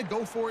 Are we going to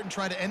go for it and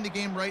try to end the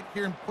game right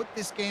here and put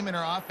this game in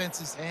our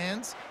offense's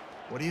hands?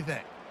 What do you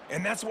think?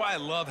 And that's why I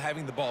love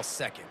having the ball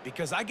second,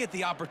 because I get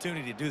the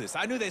opportunity to do this.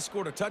 I knew they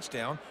scored a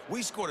touchdown.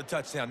 We scored a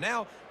touchdown.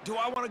 Now, do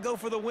I want to go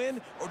for the win,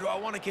 or do I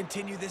want to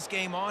continue this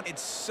game on?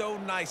 It's so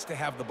nice to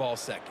have the ball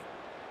second.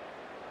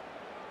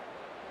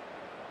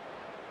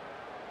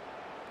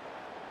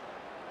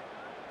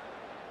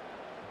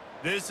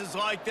 This is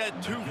like that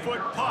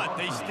 2-foot putt.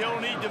 They still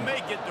need to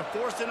make it to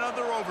force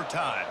another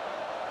overtime.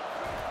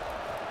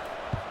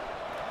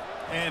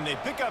 And they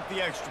pick up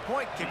the extra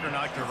point. Kicker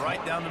knocked it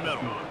right down the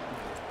middle.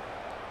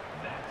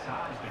 That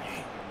ties the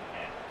game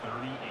at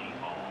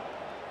 38 all.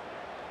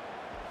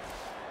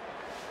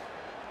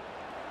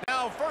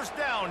 Now 1st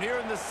down here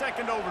in the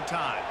 2nd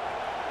overtime.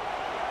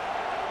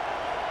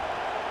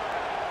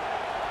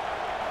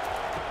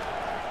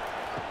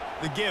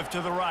 The give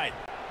to the right.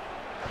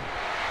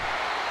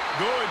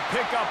 Good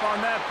pickup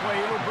on that play.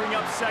 It'll bring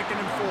up 2nd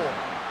and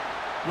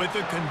 4. With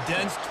a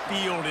condensed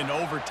field in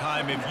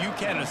overtime, if you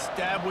can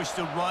establish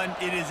the run,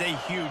 it is a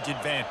huge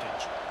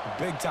advantage.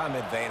 Big-time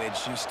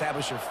advantage. You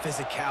establish your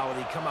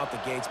physicality, come out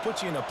the gates,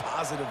 put you in a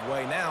positive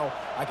way. Now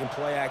I can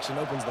play action,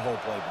 opens the whole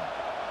playbook.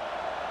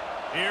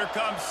 Here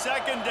comes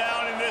 2nd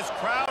down, and this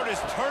crowd is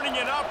turning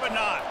it up a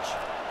notch.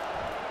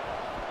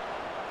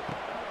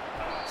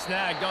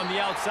 Snagged on the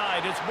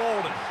outside, it's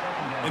Bolden.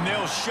 And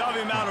they'll shove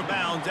him out of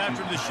bounds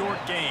after the short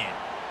gain.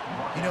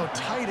 You know,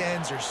 tight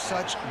ends are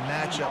such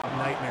matchup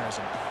nightmares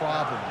and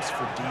problems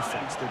for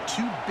defense. They're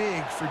too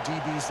big for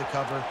DBs to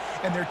cover,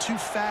 and they're too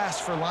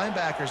fast for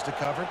linebackers to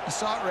cover. You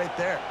saw it right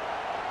there.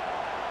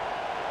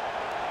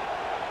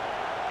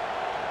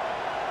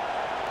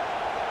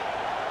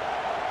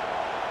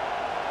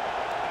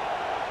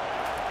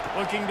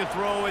 Looking to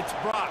throw, it's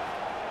Brock.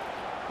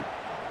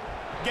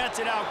 Gets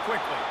it out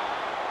quickly.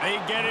 They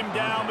get him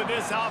down, but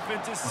this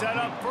offense is set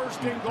up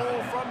 1st and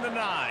goal from the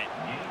 9.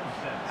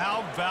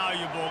 How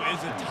valuable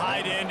is a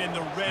tight end in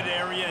the red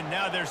area, and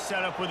now they're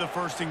set up with a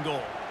 1st and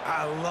goal.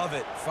 I love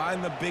it.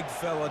 Find the big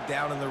fella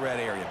down in the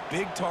red area.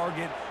 Big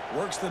target,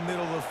 works the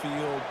middle of the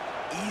field,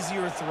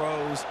 easier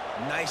throws.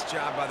 Nice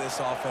job by this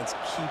offense,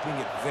 keeping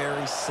it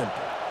very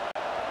simple.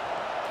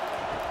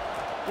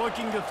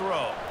 Looking to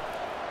throw.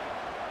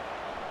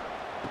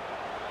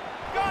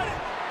 Got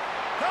it!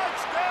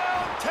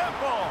 Touchdown,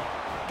 Temple!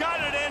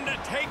 Got it in to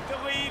take the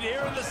lead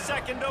here in the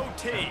 2nd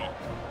OT.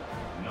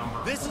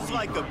 This is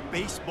like a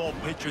baseball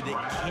pitcher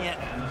that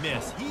can't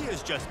miss. He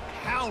is just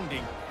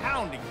pounding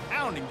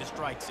the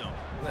strike zone.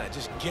 Yeah, it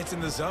just gets in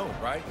the zone,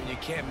 right? When you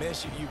can't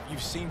miss,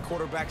 you've seen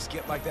quarterbacks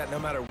get like that no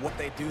matter what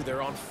they do.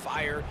 They're on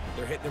fire.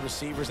 They're hitting the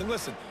receivers. And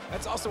listen,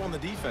 that's also on the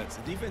defense.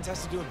 The defense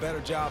has to do a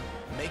better job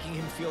making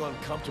him feel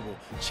uncomfortable,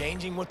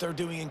 changing what they're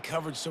doing in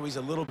coverage so he's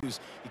a little loose.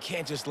 You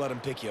can't just let him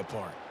pick you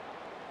apart.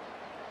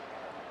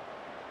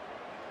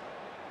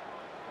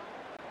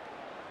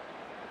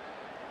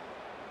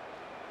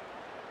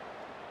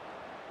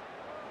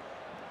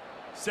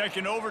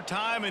 Second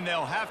overtime, and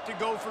they'll have to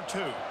go for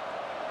 2.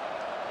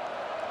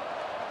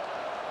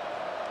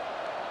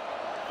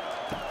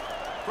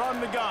 From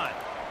the gun.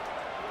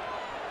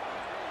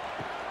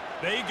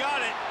 They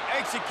got it.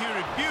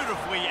 Executed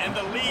beautifully, and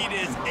the lead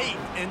is 8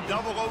 in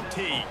double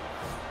OT.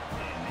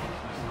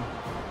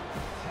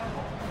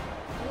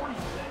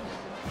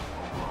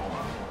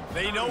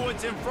 They know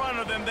what's in front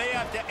of them. They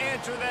have to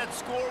answer that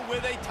score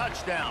with a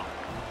touchdown.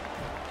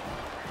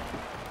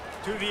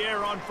 To the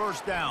air on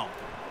 1st down.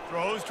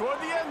 Throws toward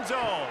the end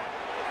zone.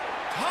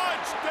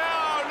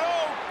 Touchdown,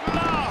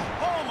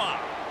 Oklahoma!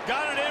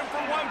 Got it in for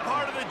one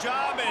part of the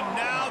job, and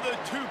now the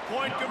 2-point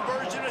two-point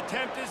conversion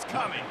attempt is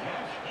coming.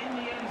 In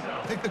the end zone.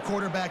 I think the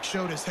quarterback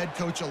showed his head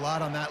coach a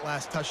lot on that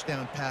last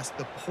touchdown pass,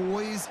 the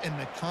poise and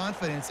the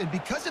confidence. And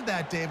because of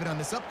that, David, on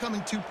this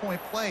upcoming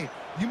two-point play,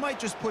 you might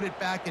just put it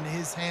back in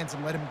his hands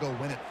and let him go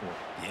win it for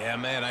you. Yeah,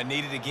 man, I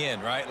need it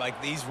again, right?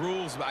 Like these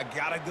rules, I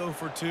got to go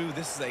for two.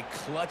 This is a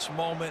clutch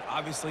moment.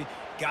 Obviously,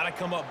 got to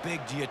come up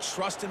big. Do you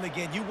trust him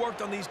again? You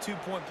worked on these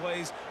two-point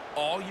plays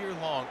all year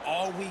long,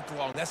 all week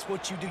long. That's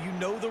what you do. You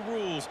know the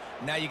rules.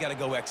 Now you got to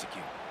go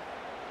execute.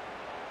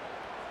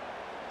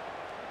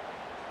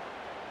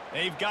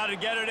 They've got to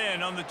get it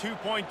in on the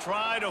two-point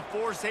try to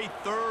force a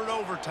third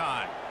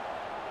overtime.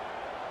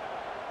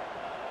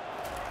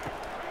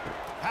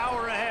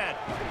 Power ahead.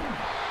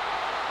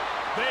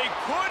 They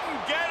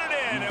couldn't get it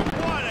in, and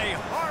what a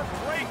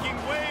heartbreaking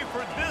way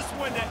for this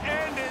one to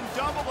end in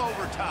double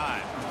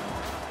overtime.